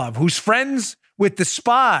 Dearlove, who's friends with the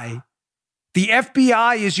spy the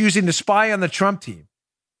FBI is using to spy on the Trump team,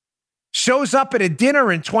 shows up at a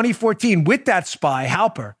dinner in 2014 with that spy,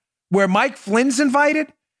 Halper, where Mike Flynn's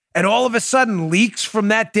invited, and all of a sudden leaks from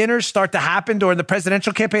that dinner start to happen during the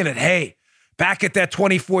presidential campaign. And hey, back at that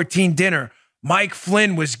 2014 dinner, Mike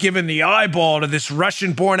Flynn was given the eyeball to this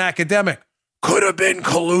Russian-born academic. Could have been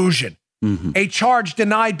collusion. A charge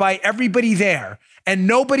denied by everybody there. And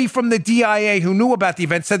nobody from the DIA who knew about the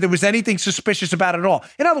event said there was anything suspicious about it at all.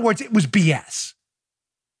 In other words, it was BS.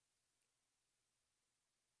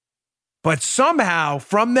 But somehow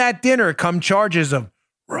from that dinner come charges of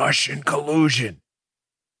Russian collusion.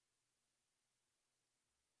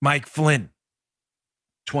 Mike Flynn,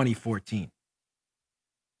 2014.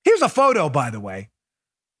 Here's a photo, by the way,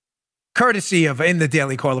 courtesy of, in the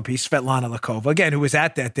Daily Caller piece, Svetlana Lakova, again, who was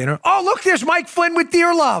at that dinner. Oh, look, there's Mike Flynn with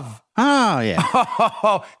Dearlove. Oh, yeah.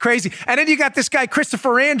 Oh, crazy. And then you got this guy,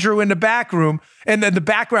 Christopher Andrew, in the back room, and then the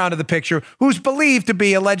background of the picture, who's believed to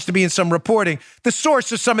be, alleged to be in some reporting, the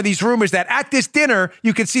source of some of these rumors that at this dinner,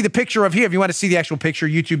 you can see the picture of here. If you want to see the actual picture,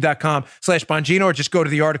 youtube.com/Bongino, or just go to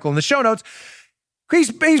the article in the show notes. He's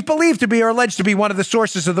believed to be, or alleged to be, one of the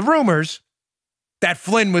sources of the rumors that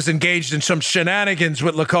Flynn was engaged in some shenanigans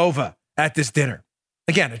with Lakova at this dinner.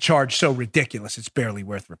 Again, a charge so ridiculous, it's barely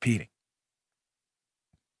worth repeating.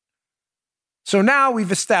 So now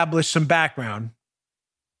we've established some background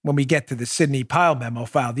when we get to the Sidney Powell memo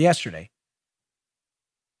filed yesterday,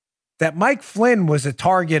 that Mike Flynn was a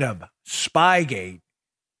target of Spygate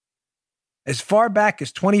as far back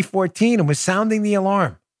as 2014 and was sounding the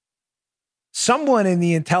alarm. Someone in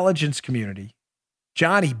the intelligence community,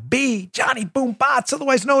 Johnny Boom Bots,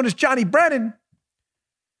 otherwise known as Johnny Brennan,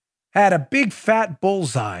 had a big fat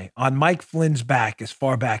bullseye on Mike Flynn's back as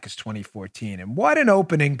far back as 2014. And what an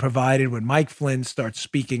opening provided when Mike Flynn starts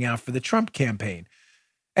speaking out for the Trump campaign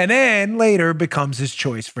and then later becomes his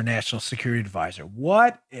choice for national security advisor.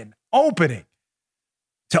 What an opening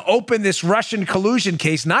to open this Russian collusion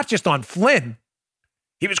case, not just on Flynn.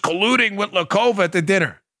 He was colluding with Lakova at the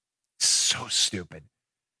dinner. So stupid.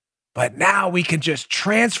 But now we can just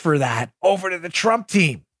transfer that over to the Trump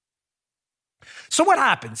team. So what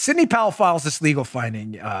happened? Sidney Powell files this legal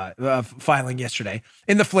filing yesterday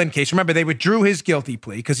in the Flynn case. Remember, they withdrew his guilty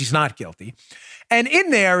plea because he's not guilty. And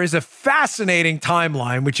in there is a fascinating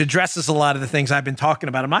timeline which addresses a lot of the things I've been talking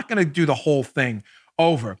about. I'm not going to do the whole thing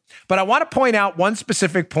over, but I want to point out one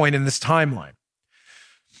specific point in this timeline.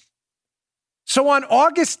 So on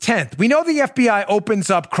August 10th, we know the FBI opens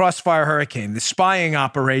up Crossfire Hurricane, the spying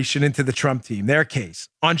operation into the Trump team, their case,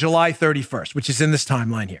 on July 31st, which is in this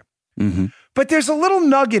timeline here. Mm-hmm. But there's a little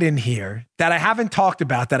nugget in here that I haven't talked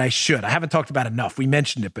about that I should. I haven't talked about enough. We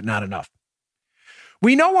mentioned it, but not enough.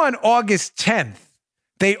 We know on August 10th,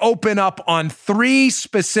 they open up on 3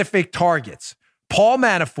 specific targets: Paul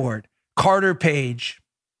Manafort, Carter Page,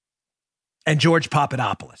 and George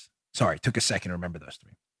Papadopoulos. Sorry, it took a second to remember those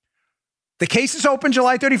 3. The case is open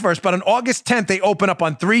July 31st, but on August 10th, they open up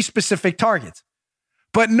on 3 specific targets.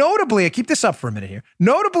 But notably, I keep this up for a minute here.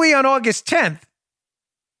 Notably, on August 10th,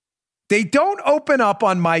 they don't open up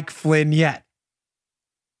on Mike Flynn yet.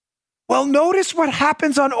 Well, notice what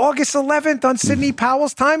happens on August 11th on Sidney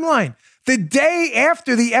Powell's timeline. The day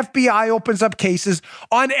after the FBI opens up cases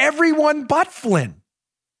on everyone but Flynn.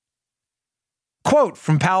 Quote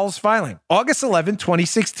from Powell's filing, August 11,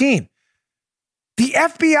 2016. The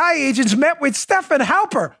FBI agents met with Stephen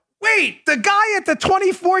Halper. Wait, the guy at the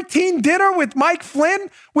 2014 dinner with Mike Flynn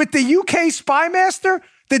with the UK spy master?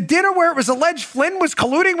 The dinner where it was alleged Flynn was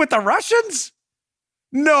colluding with the Russians?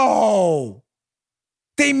 No.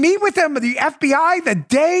 They meet with them, the FBI, the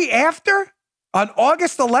day after on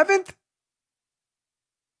August 11th?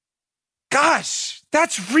 Gosh,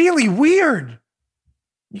 that's really weird.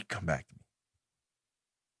 You come back to me.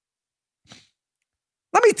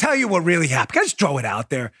 Let me tell you what really happened. I just throw it out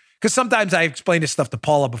there because sometimes I explain this stuff to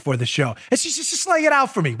Paula before the show. And she's just lay it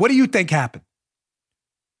out for me. What do you think happened?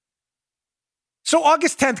 So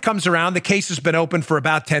August 10th comes around. The case has been open for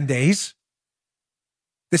about 10 days.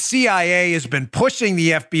 The CIA has been pushing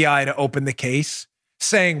the FBI to open the case,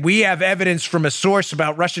 saying we have evidence from a source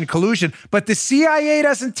about Russian collusion. But the CIA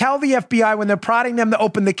doesn't tell the FBI when they're prodding them to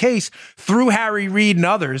open the case through Harry Reid and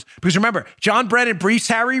others. Because remember, John Brennan briefs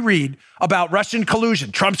Harry Reid about Russian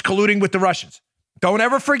collusion. Trump's colluding with the Russians. Don't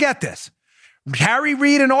ever forget this. Harry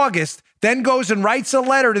Reid in August then goes and writes a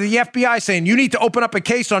letter to the FBI saying, you need to open up a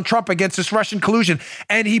case on Trump against this Russian collusion.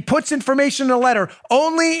 And he puts information in the letter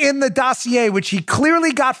only in the dossier, which he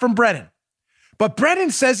clearly got from Brennan. But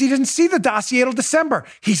Brennan says he didn't see the dossier till December.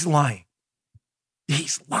 He's lying.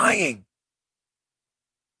 He's lying.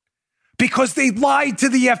 Because they lied to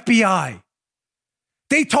the FBI.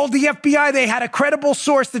 They told the FBI they had a credible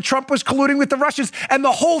source that Trump was colluding with the Russians. And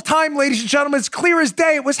the whole time, ladies and gentlemen, it's clear as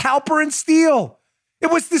day, it was Halper and Steele. It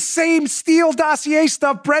was the same Steele dossier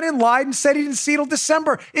stuff. Brennan lied and said he didn't see it till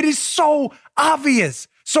December. It is so obvious.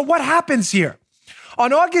 So what happens here?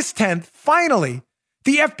 On August 10th, finally,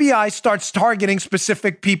 the FBI starts targeting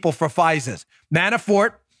specific people for FISAs.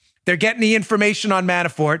 Manafort, they're getting the information on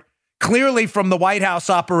Manafort, clearly from the White House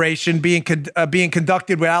operation being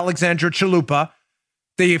conducted with Alexandra Chalupa,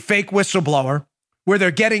 the fake whistleblower, where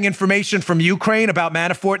they're getting information from Ukraine about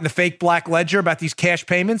Manafort and the fake black ledger about these cash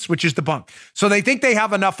payments, which is debunked. So they think they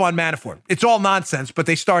have enough on Manafort. It's all nonsense, but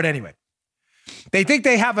they start anyway. They think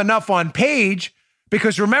they have enough on Page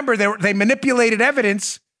because remember, they manipulated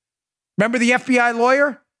evidence. Remember the FBI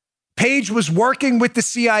lawyer? Page was working with the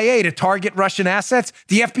CIA to target Russian assets.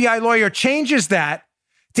 The FBI lawyer changes that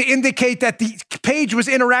to indicate that the Page was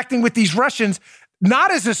interacting with these Russians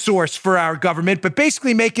not as a source for our government, but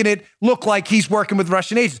basically making it look like he's working with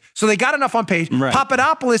Russian agents. So they got enough on Page. Right.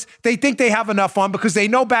 Papadopoulos, they think they have enough on because they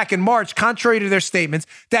know back in March, contrary to their statements,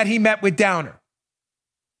 that he met with Downer,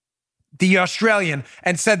 the Australian,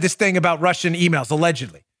 and said this thing about Russian emails,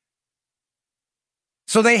 allegedly.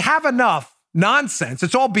 So they have enough nonsense.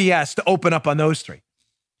 It's all BS to open up on those 3.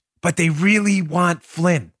 But they really want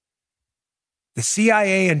Flynn. The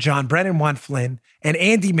CIA and John Brennan want Flynn, and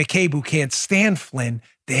Andy McCabe, who can't stand Flynn,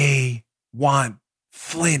 they want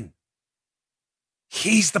Flynn.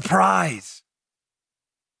 He's the prize.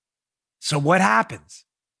 So what happens?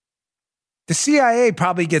 The CIA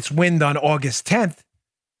probably gets wind on August 10th.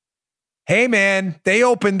 Hey, man, they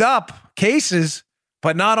opened up cases,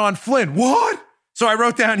 but not on Flynn. What? So I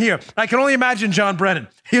wrote down here, I can only imagine John Brennan.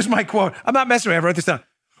 Here's my quote. I'm not messing with you. I wrote this down.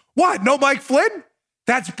 What? No Mike Flynn?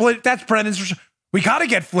 That's Brennan's. We got to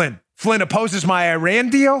get Flynn. Flynn opposes my Iran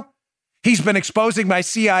deal. He's been exposing my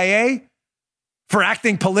CIA for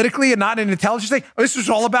acting politically and not in an intelligence thing. This is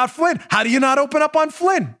all about Flynn. How do you not open up on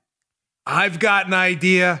Flynn? I've got an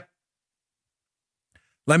idea.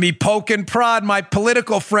 Let me poke and prod my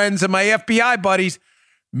political friends and my FBI buddies.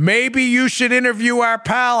 Maybe you should interview our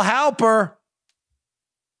pal Halper.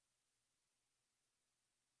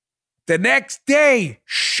 The next day,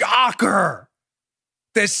 shocker,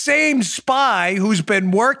 the same spy who's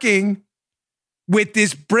been working with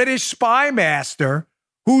this British spy master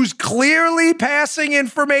who's clearly passing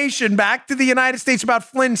information back to the United States about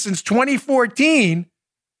Flynn since 2014,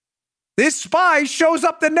 this spy shows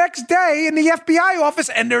up the next day in the FBI office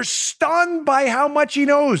and they're stunned by how much he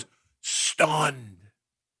knows. Stunned.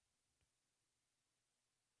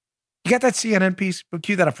 You got that CNN piece? We'll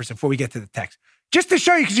cue that up for a second before we get to the text. Just to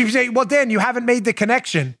show you, because you say, well, Dan, you haven't made the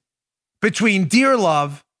connection between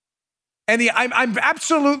Dearlove and I'm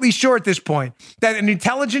absolutely sure at this point that an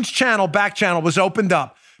intelligence channel, back channel, was opened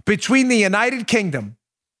up between the United Kingdom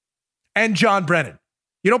and John Brennan.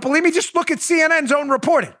 You don't believe me? Just look at CNN's own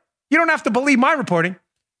reporting. You don't have to believe my reporting.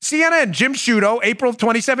 CNN, Jim Sciutto, April of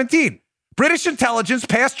 2017. British intelligence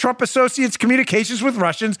passed Trump associates' communications with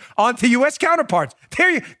Russians on to U.S. counterparts.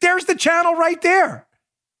 There's the channel right there.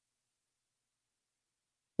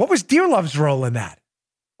 What was Dearlove's role in that?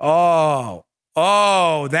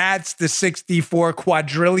 Oh, that's the $64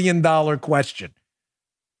 quadrillion question.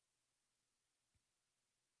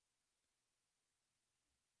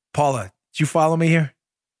 Paula, did you follow me here?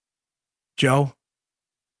 Joe,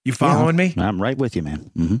 you following me? I'm right with you, man.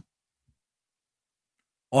 Mm-hmm.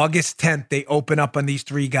 August 10th, they open up on these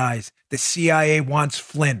three guys. The CIA wants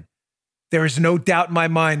Flynn. There is no doubt in my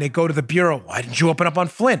mind. They go to the Bureau. Why didn't you open up on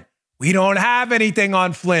Flynn? We don't have anything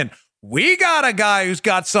on Flynn. We got a guy who's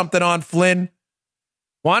got something on Flynn.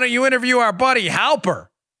 Why don't you interview our buddy Halper,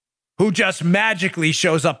 who just magically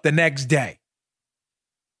shows up the next day?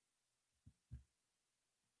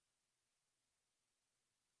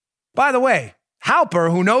 By the way,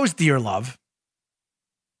 Halper, who knows Dearlove,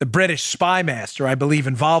 the British spy master, I believe,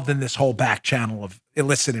 involved in this whole back channel of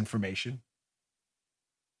illicit information.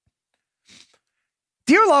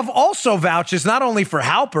 Dearlove also vouches not only for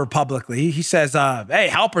Halper publicly. He says, hey,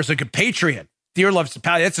 Halper's a good patriot. Dearlove's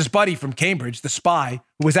that's his buddy from Cambridge, the spy,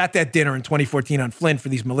 who was at that dinner in 2014 on Flynn for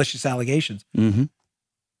these malicious allegations. Mm-hmm.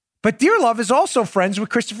 But Dearlove is also friends with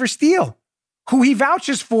Christopher Steele, who he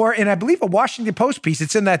vouches for in, I believe, a Washington Post piece.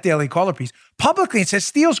 It's in that Daily Caller piece. Publicly, it says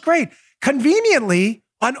Steele's great. Conveniently,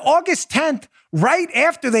 on August 10th, right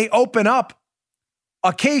after they open up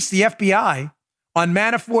a case, the FBI, on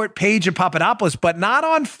Manafort, Page, and Papadopoulos, but not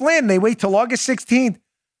on Flynn. They wait till August 16th.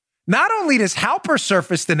 Not only does Halper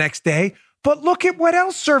surface the next day, but look at what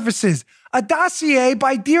else surfaces. A dossier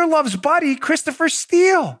by Dearlove's buddy, Christopher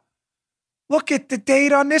Steele. Look at the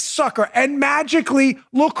date on this sucker. And magically,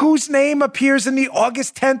 look whose name appears in the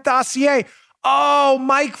August 10th dossier. Oh,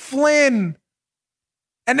 Mike Flynn.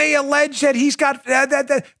 And they allege that he's got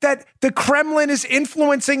that the Kremlin is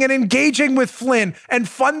influencing and engaging with Flynn and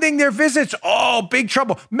funding their visits. Oh, big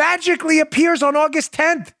trouble. Magically appears on August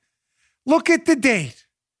 10th. Look at the date.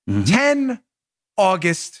 10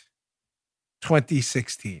 August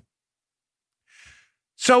 2016.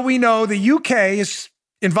 So we know the UK is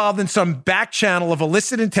involved in some back channel of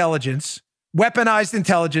illicit intelligence, weaponized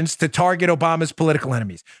intelligence to target Obama's political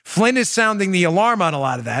enemies. Flynn is sounding the alarm on a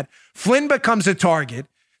lot of that. Flynn becomes a target.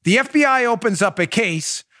 The FBI opens up a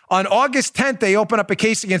case. On August 10th, they open up a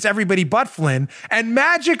case against everybody but Flynn. And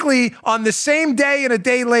magically, on the same day and a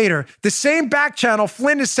day later, the same back channel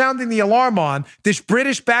Flynn is sounding the alarm on, this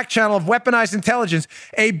British back channel of weaponized intelligence,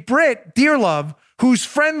 a Brit, Dearlove, who's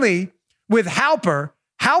friendly with Halper.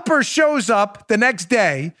 Halper shows up the next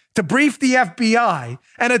day to brief the FBI,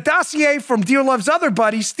 and a dossier from Dearlove's other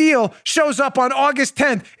buddy, Steele, shows up on August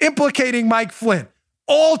 10th, implicating Mike Flynn.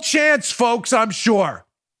 All chance, folks, I'm sure.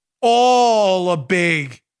 All a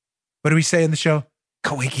big, what do we say in the show?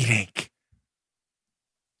 Coinky dink.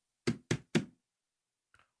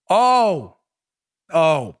 Oh.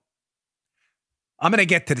 I'm going to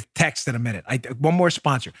get to the text in a minute. One more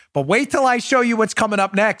sponsor. But wait till I show you what's coming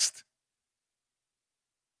up next.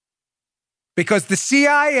 because the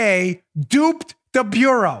CIA duped the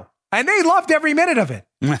Bureau, and they loved every minute of it.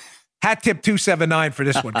 Hat tip 279 for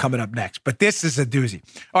this one coming up next. But this is a doozy.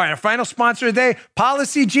 All right, our final sponsor of the day,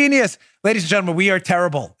 Policy Genius. Ladies and gentlemen, we are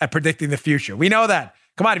terrible at predicting the future. We know that.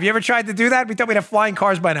 Come on, have you ever tried to do that? We thought we'd have flying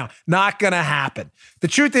cars by now. Not going to happen. The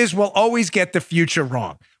truth is we'll always get the future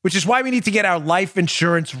wrong, which is why we need to get our life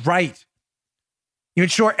insurance right. You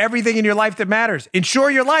insure everything in your life that matters. Insure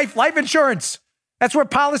your life insurance. That's where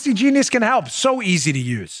Policy Genius can help. So easy to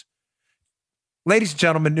use. Ladies and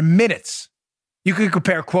gentlemen, in minutes, you can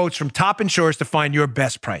compare quotes from top insurers to find your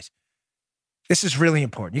best price. This is really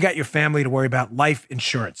important. You got your family to worry about, life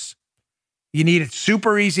insurance. You need it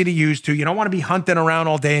super easy to use too. You don't want to be hunting around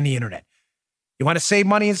all day on the internet. You want to save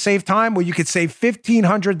money and save time? Well, you could save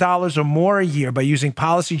 $1,500 or more a year by using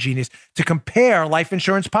Policy Genius to compare life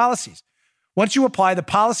insurance policies. Once you apply, the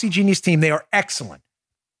Policy Genius team, they are excellent.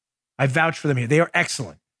 I vouch for them here. They are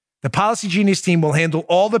excellent. The Policy Genius team will handle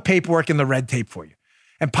all the paperwork and the red tape for you.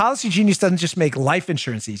 And Policy Genius doesn't just make life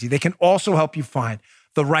insurance easy. They can also help you find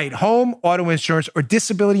the right home, auto insurance, or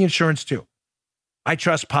disability insurance too. I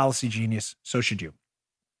trust Policy Genius. So should you.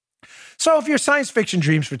 So if your science fiction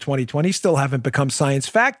dreams for 2020 still haven't become science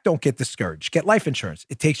fact, don't get discouraged. Get life insurance.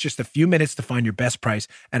 It takes just a few minutes to find your best price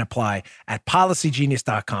and apply at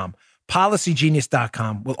PolicyGenius.com.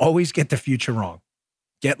 PolicyGenius.com will always get the future wrong.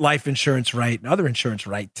 Get life insurance right and other insurance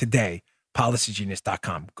right today.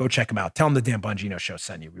 PolicyGenius.com. Go check them out. Tell them the Dan Bongino Show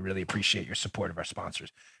sent you. We really appreciate your support of our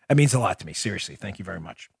sponsors. That means a lot to me. Seriously. Thank you very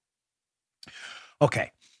much.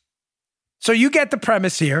 Okay. So you get the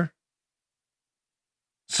premise here.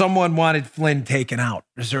 Someone wanted Flynn taken out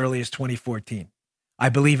as early as 2014. I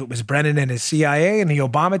believe it was Brennan and his CIA and the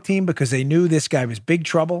Obama team because they knew this guy was big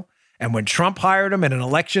trouble. And when Trump hired him in an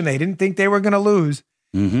election they didn't think they were going to lose,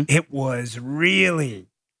 it was really,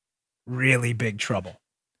 really big trouble.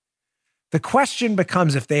 The question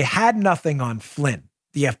becomes if they had nothing on Flynn,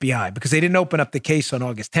 the FBI, because they didn't open up the case on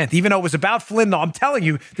August 10th, even though it was about Flynn. Though I'm telling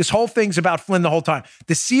you, this whole thing's about Flynn the whole time.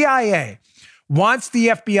 The CIA wants the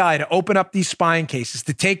FBI to open up these spying cases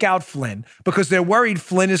to take out Flynn because they're worried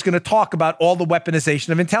Flynn is going to talk about all the weaponization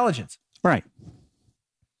of intelligence. Right.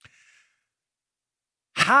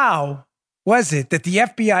 How was it that the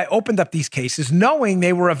FBI opened up these cases knowing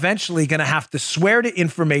they were eventually going to have to swear to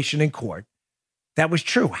information in court that was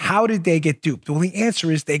true? How did they get duped? Well, the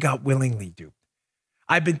answer is they got willingly duped.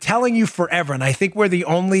 I've been telling you forever, and I think we're the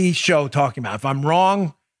only show talking about it. If I'm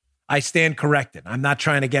wrong, I stand corrected. I'm not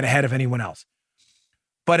trying to get ahead of anyone else.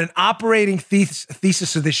 But an operating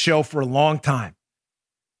thesis of this show for a long time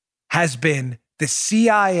has been the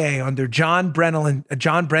CIA under John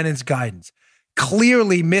Brennan's guidance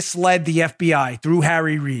clearly misled the FBI through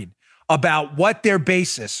Harry Reid about what their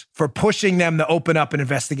basis for pushing them to open up an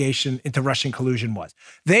investigation into Russian collusion was.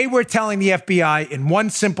 They were telling the FBI in one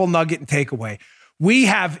simple nugget and takeaway, we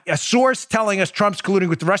have a source telling us Trump's colluding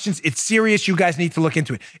with the Russians. It's serious. You guys need to look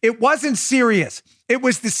into it. It wasn't serious. It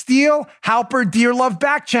was the Steele, Halper, Dear Love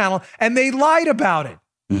back channel, and they lied about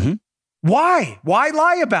it. Why? Why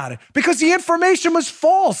lie about it? Because the information was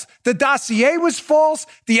false. The dossier was false.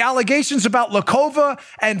 The allegations about Lakova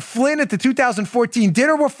and Flynn at the 2014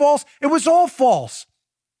 dinner were false. It was all false.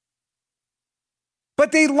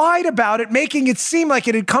 But they lied about it, making it seem like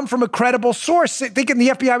it had come from a credible source, thinking the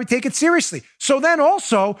FBI would take it seriously. So then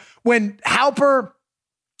also, when Halper,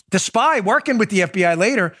 the spy working with the FBI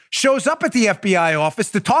later, shows up at the FBI office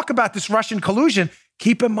to talk about this Russian collusion,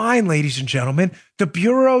 keep in mind, ladies and gentlemen, the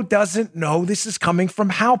Bureau doesn't know this is coming from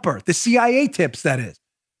Halper, the CIA tips, that is.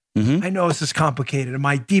 I know this is complicated, and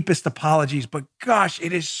my deepest apologies, but gosh,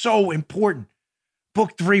 it is so important.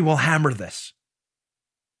 Book 3 will hammer this.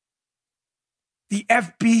 The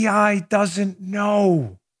FBI doesn't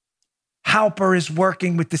know Halper is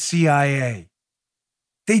working with the CIA.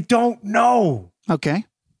 They don't know. Okay.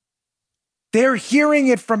 They're hearing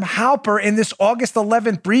it from Halper in this August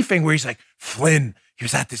 11th briefing where he's like, Flynn, he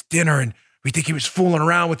was at this dinner and we think he was fooling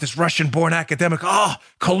around with this Russian-born academic. Oh,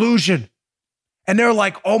 collusion. And they're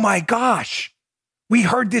like, oh my gosh, we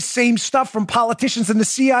heard this same stuff from politicians in the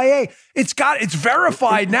CIA. It's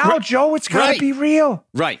verified now, Joe. It's got to be real.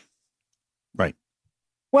 Right.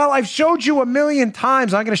 Well, I've showed you a million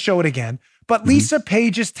times. I'm going to show it again. But Lisa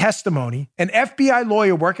Page's testimony, an FBI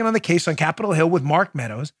lawyer working on the case on Capitol Hill with Mark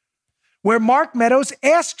Meadows, where Mark Meadows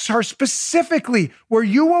asks her specifically, were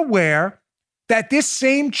you aware that this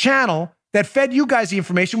same channel that fed you guys the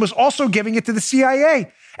information was also giving it to the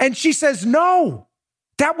CIA? And she says, no,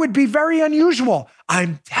 that would be very unusual.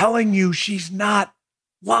 I'm telling you, she's not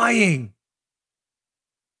lying.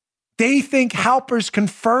 They think Halper's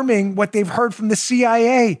confirming what they've heard from the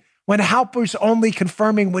CIA when Halper's only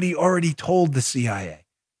confirming what he already told the CIA.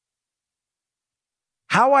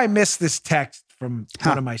 How I missed this text from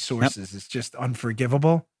one of my sources is just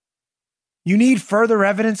unforgivable. You need further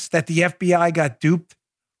evidence that the FBI got duped,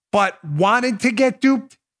 but wanted to get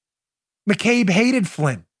duped? McCabe hated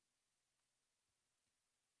Flynn.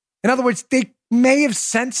 In other words, they may have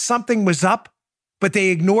sensed something was up, but they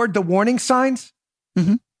ignored the warning signs.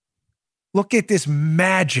 Mm-hmm. Look at this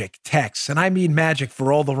magic text, and I mean magic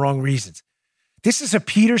for all the wrong reasons. This is a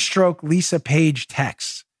Peter Strzok, Lisa Page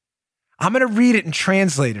text. I'm going to read it and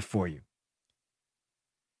translate it for you.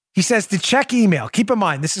 He says to check email. Keep in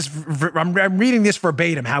mind, this is I'm reading this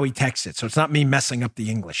verbatim, how he texts it, so it's not me messing up the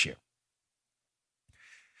English here.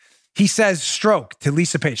 He says, Strzok to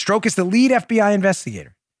Lisa Page. Strzok is the lead FBI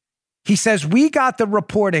investigator. He says, we got the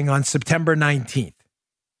reporting on September 19th.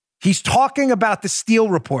 He's talking about the Steele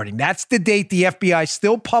reporting. That's the date the FBI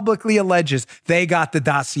still publicly alleges they got the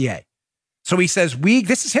dossier. So he says,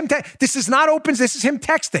 this is him. This is not opens. This is him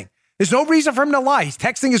texting. There's no reason for him to lie. He's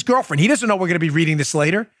texting his girlfriend. He doesn't know we're going to be reading this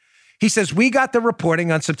later. He says, we got the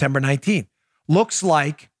reporting on September 19th. Looks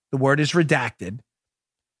like, the word is redacted.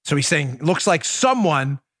 So he's saying, looks like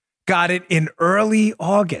someone got it in early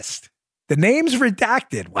August. The name's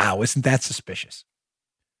redacted. Wow, isn't that suspicious?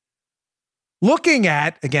 Looking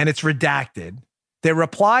at, again, it's redacted. Their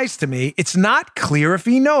replies to me, it's not clear if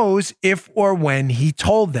he knows if or when he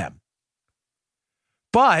told them.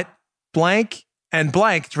 But blank and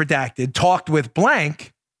blank, it's redacted, talked with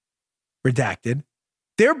blank, redacted.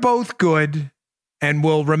 They're both good and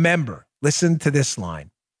will remember. Listen to this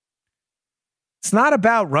line. It's not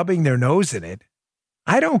about rubbing their nose in it.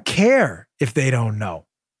 I don't care if they don't know.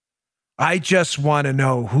 I just want to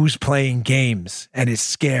know who's playing games and is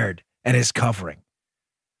scared and is covering.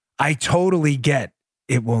 I totally get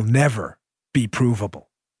it will never be provable.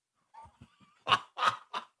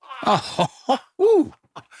 Ooh,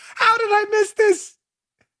 how did I miss this?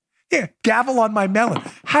 Yeah, gavel on my melon.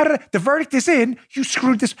 The verdict is in. You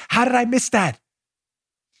screwed this. How did I miss that?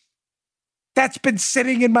 That's been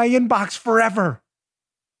sitting in my inbox forever.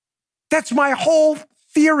 That's my whole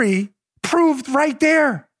theory proved right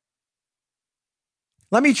there.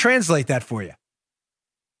 Let me translate that for you.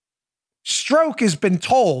 Strzok has been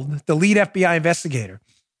told, the lead FBI investigator,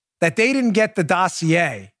 that they didn't get the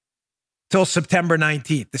dossier till September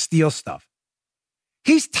 19th, the Steele stuff.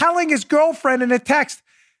 He's telling his girlfriend in a text,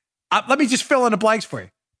 let me just fill in the blanks for you.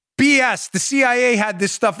 BS, the CIA had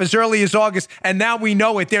this stuff as early as August, and now we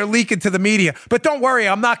know it. They're leaking to the media. But don't worry,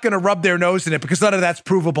 I'm not going to rub their nose in it because none of that's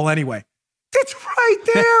provable anyway. It's right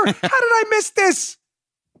there. How did I miss this?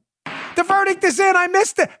 The verdict is in. I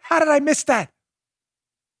missed it. How did I miss that?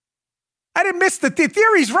 I didn't miss the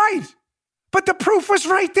theory's right, but the proof was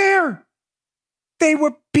right there. They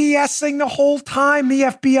were BSing the whole time, the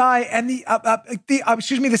FBI and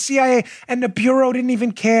the CIA and the Bureau didn't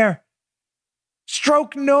even care.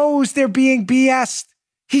 Strzok knows they're being BS'd.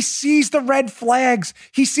 He sees the red flags.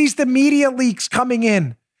 He sees the media leaks coming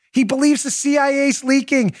in. He believes the CIA's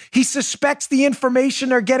leaking. He suspects the information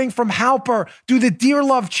they're getting from Halper through the Dear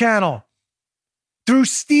Love channel, through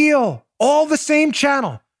Steele, all the same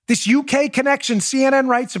channel. This UK connection CNN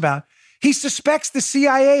writes about. He suspects the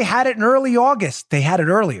CIA had it in early August. They had it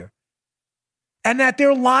earlier. And that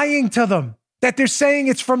they're lying to them, that they're saying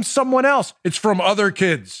it's from someone else. It's from other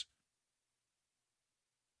kids.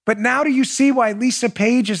 But now do you see why Lisa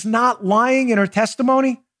Page is not lying in her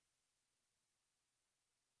testimony?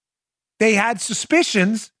 They had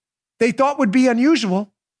suspicions they thought would be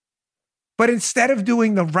unusual, but instead of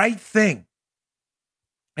doing the right thing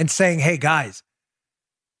and saying, hey, guys,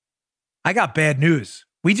 I got bad news.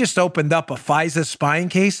 We just opened up a FISA spying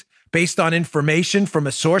case based on information from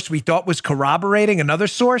a source we thought was corroborating another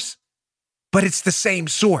source, but it's the same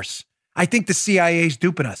source. I think the CIA is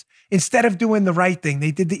duping us. Instead of doing the right thing,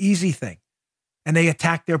 they did the easy thing, and they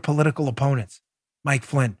attacked their political opponents. Mike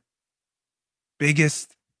Flynn,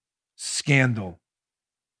 biggest scandal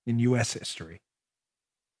in U.S. history.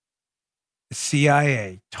 The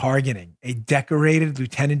CIA targeting a decorated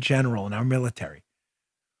lieutenant general in our military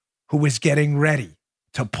who was getting ready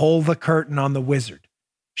to pull the curtain on the wizard,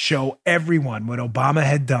 show everyone what Obama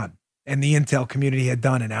had done and the intel community had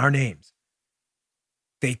done in our names.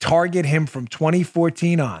 They target him from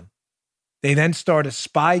 2014 on. They then start a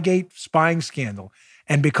Spygate spying scandal.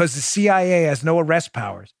 And because the CIA has no arrest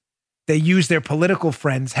powers, they use their political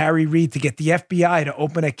friends, Harry Reid, to get the FBI to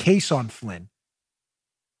open a case on Flynn,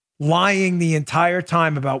 lying the entire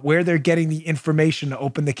time about where they're getting the information to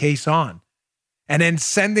open the case on. And then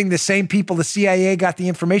sending the same people the CIA got the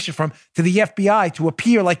information from to the FBI to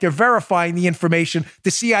appear like they're verifying the information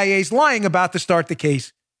the CIA's lying about to start the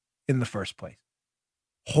case in the first place.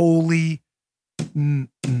 Holy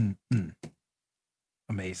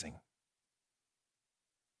amazing.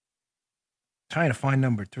 Trying to find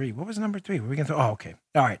number 3. What was number 3? Were we going to? Oh, okay.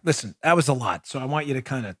 All right. Listen, that was a lot. So I want you to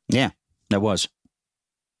kind of. Yeah, that was.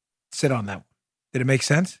 Sit on that one. Did it make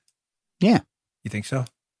sense? Yeah. You think so,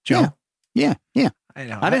 Joe? Yeah. I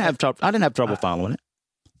know. I didn't have trouble following it.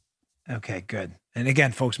 Okay, good. And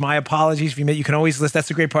again, folks, my apologies. If you can always listen. That's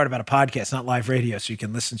the great part about a podcast, not live radio, so you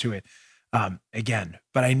can listen to it again.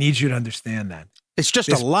 But I need you to understand that. It's just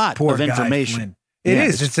a lot of information. It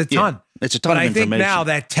is. It's a ton. Yeah, it's a ton of information. But I think now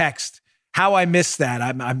that text, how I missed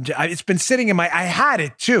that, it's been sitting in I had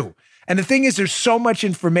it too. And the thing is, there's so much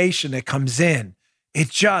information that comes in. It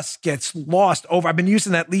just gets lost over. I've been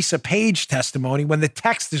using that Lisa Page testimony when the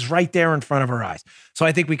text is right there in front of her eyes. So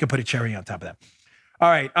I think we could put a cherry on top of that. All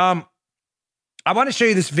right. I want to show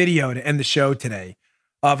you this video to end the show today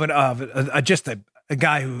of just a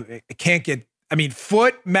guy who can't get,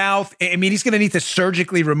 foot, mouth. He's going to need to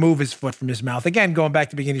surgically remove his foot from his mouth. Again, going back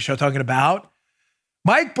to the beginning of the show, talking about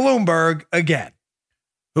Mike Bloomberg again,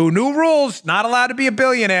 who new rules, not allowed to be a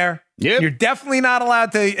billionaire. Yep. You're definitely not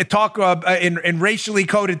allowed to talk in racially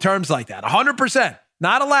coded terms like that. 100%.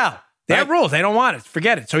 Not allowed. They have rules. They don't want it.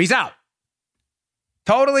 Forget it. So he's out.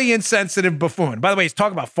 Totally insensitive buffoon. By the way, he's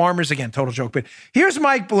talking about farmers again. Total joke. But here's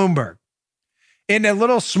Mike Bloomberg in a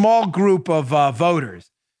little small group of voters.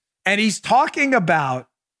 And he's talking about,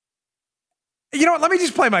 you know what? Let me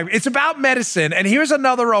just play it's about medicine. And here's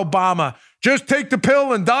another Obama, just take the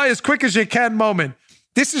pill and die as quick as you can moment.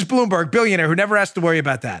 This is Bloomberg, billionaire, who never has to worry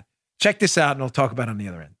about that. Check this out, and we'll talk about it on the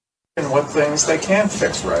other end. And what things they can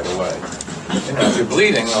fix right away. If you're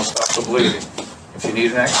bleeding, they'll stop the bleeding. If you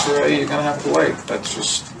need an X-ray, you're going to have to wait. That's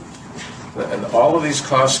just... And all of these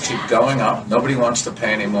costs keep going up. Nobody wants to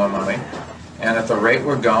pay any more money. And at the rate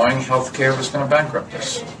we're going, healthcare is going to bankrupt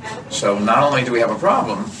us. So not only do we have a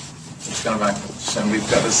problem, it's going to bankrupt us. And we've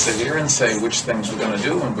got to sit here and say which things we're going to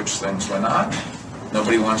do and which things we're not.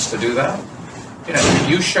 Nobody wants to do that. If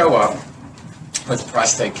you show up with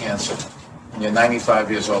prostate cancer and you're 95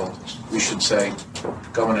 years old, we should say,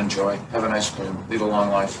 go and enjoy, have an ice cream, lead a long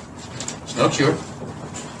life. There's no cure,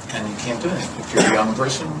 and you can't do anything. If you're a young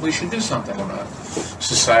person, we should do something about it.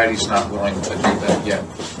 Society's not willing to do that yet.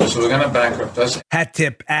 So we're going to bankrupt us. Hat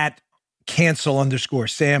tip at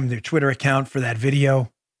cancel_Sam, their Twitter account for that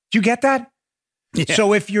video. Did you get that? Yeah.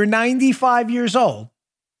 So if you're 95 years old,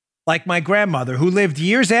 like my grandmother, who lived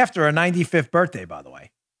years after her 95th birthday, by the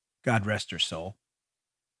way, God rest her soul,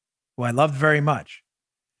 who I loved very much.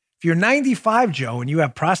 If you're 95, Joe, and you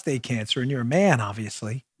have prostate cancer, and you're a man,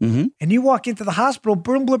 obviously, and you walk into the hospital,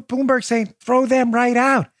 Bloomberg saying, throw them right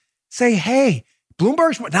out. Say, hey,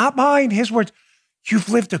 Bloomberg's, not mine, his words, you've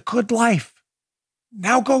lived a good life.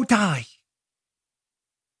 Now go die.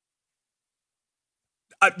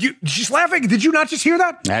 She's laughing. Did you not just hear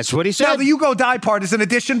that? That's what he said. Now, the you go die part is an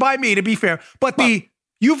addition by me, to be fair. But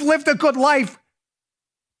you've lived a good life,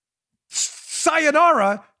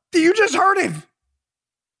 sayonara, you just heard it.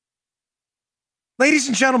 Ladies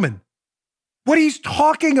and gentlemen, what he's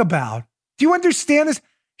talking about, do you understand this?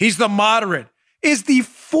 He's the moderate, is the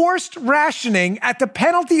forced rationing at the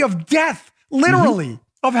penalty of death, literally,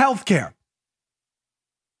 of healthcare.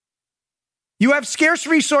 You have scarce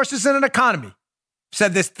resources in an economy.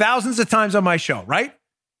 Said this thousands of times on my show, right?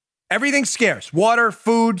 Everything's scarce. Water,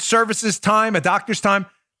 food, services, time, a doctor's time.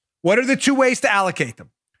 What are the two ways to allocate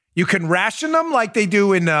them? You can ration them like they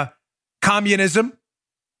do in communism,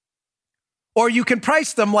 or you can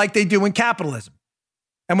price them like they do in capitalism.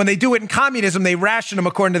 And when they do it in communism, they ration them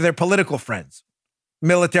according to their political friends,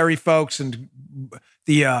 military folks and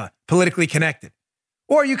the politically connected.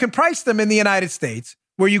 Or you can price them in the United States,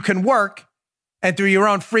 where you can work and through your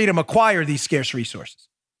own freedom acquire these scarce resources.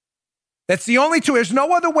 That's the only two. There's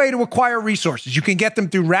no other way to acquire resources. You can get them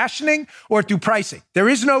through rationing or through pricing. There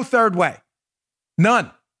is no third way.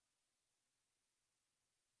 None.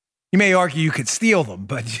 You may argue you could steal them,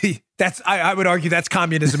 but I would argue that's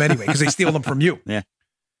communism anyway, because they steal them from you. Yeah.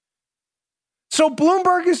 So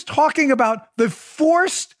Bloomberg is talking about the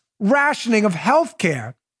forced rationing of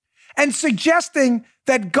healthcare and suggesting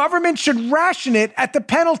that government should ration it at the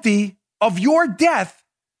penalty of your death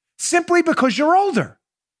simply because you're older.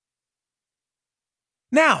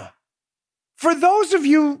 Now, for those of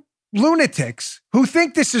you lunatics who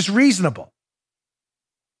think this is reasonable,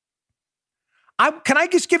 can I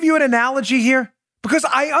just give you an analogy here? Because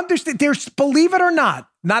I understand there's, believe it or not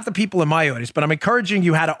the people in my audience, but I'm encouraging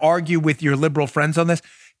you how to argue with your liberal friends on this.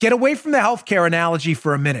 Get away from the healthcare analogy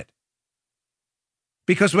for a minute.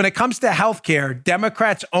 Because when it comes to healthcare,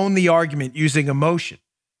 Democrats own the argument using emotion.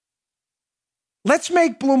 Let's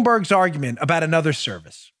make Bloomberg's argument about another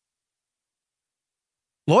service.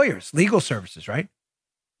 Lawyers, legal services, right?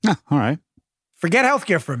 All right. Forget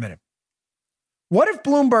healthcare for a minute. What if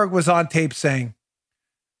Bloomberg was on tape saying,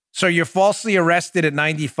 so you're falsely arrested at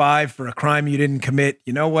 95 for a crime you didn't commit.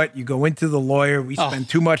 You know what? You go into the lawyer. We spend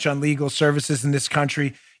too much on legal services in this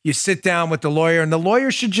country. You sit down with the lawyer, and the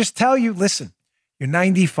lawyer should just tell you, listen, you're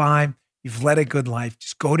 95. You've led a good life.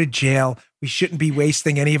 Just go to jail. We shouldn't be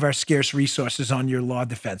wasting any of our scarce resources on your law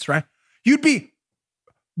defense, right? You'd be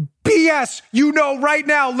BS. You know right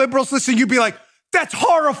now, liberals listening, you'd be like, that's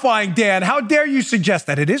horrifying, Dan. How dare you suggest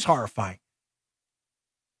that? It is horrifying.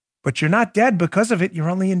 But you're not dead because of it. You're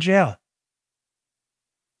only in jail.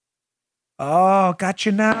 Oh, got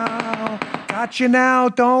you now. Got you now,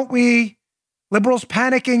 don't we? Liberals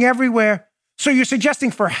panicking everywhere. So you're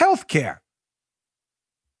suggesting for health care,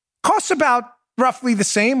 costs about roughly the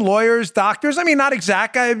same, lawyers, doctors. I mean, not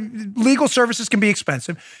exact. Legal services can be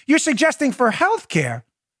expensive. You're suggesting for health care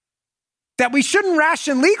that we shouldn't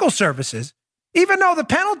ration legal services, even though the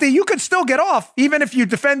penalty, you could still get off, even if you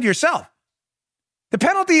defend yourself. The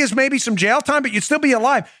penalty is maybe some jail time, but you'd still be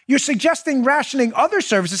alive. You're suggesting rationing other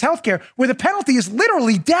services, healthcare, where the penalty is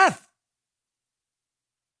literally death.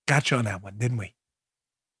 Got you on that one, didn't we?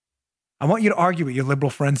 I want you to argue with your liberal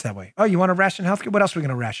friends that way. Oh, you want to ration healthcare? What else are we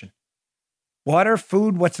going to ration? Water,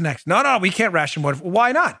 food, what's next? No, we can't ration water.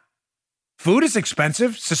 Why not? Food is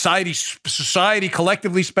expensive. Society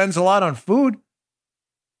collectively spends a lot on food.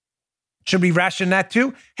 Should we ration that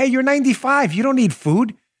too? Hey, you're 95. You don't need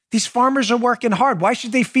food. These farmers are working hard. Why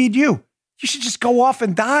should they feed you? You should just go off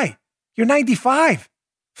and die. You're 95.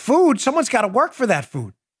 Food, someone's got to work for that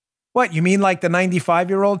food. What, you mean like the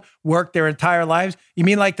 95-year-old worked their entire lives? You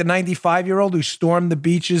mean like the 95-year-old who stormed the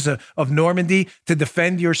beaches of Normandy to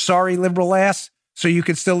defend your sorry liberal ass so you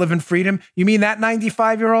could still live in freedom? You mean that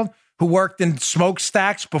 95-year-old who worked in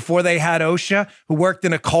smokestacks before they had OSHA, who worked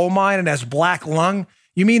in a coal mine and has black lung?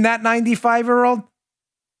 You mean that 95-year-old?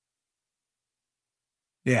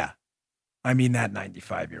 Yeah, I mean that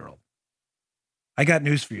 95-year-old. I got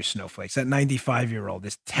news for you, snowflakes. That 95-year-old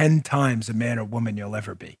is 10 times a man or woman you'll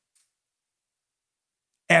ever be.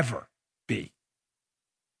 Ever be.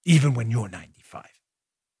 Even when you're 95.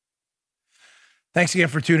 Thanks again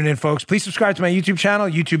for tuning in, folks. Please subscribe to my YouTube channel,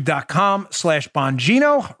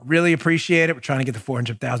 youtube.com/Bongino. Really appreciate it. We're trying to get to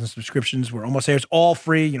 400,000 subscriptions. We're almost there. It's all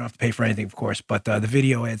free. You don't have to pay for anything, of course, but the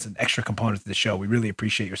video adds an extra component to the show. We really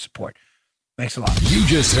appreciate your support. Thanks a lot. You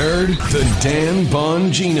just heard the Dan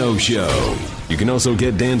Bongino Show. You can also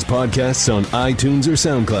get Dan's podcasts on iTunes or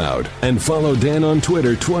SoundCloud and follow Dan on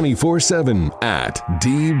Twitter 24/7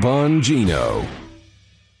 @DBongino.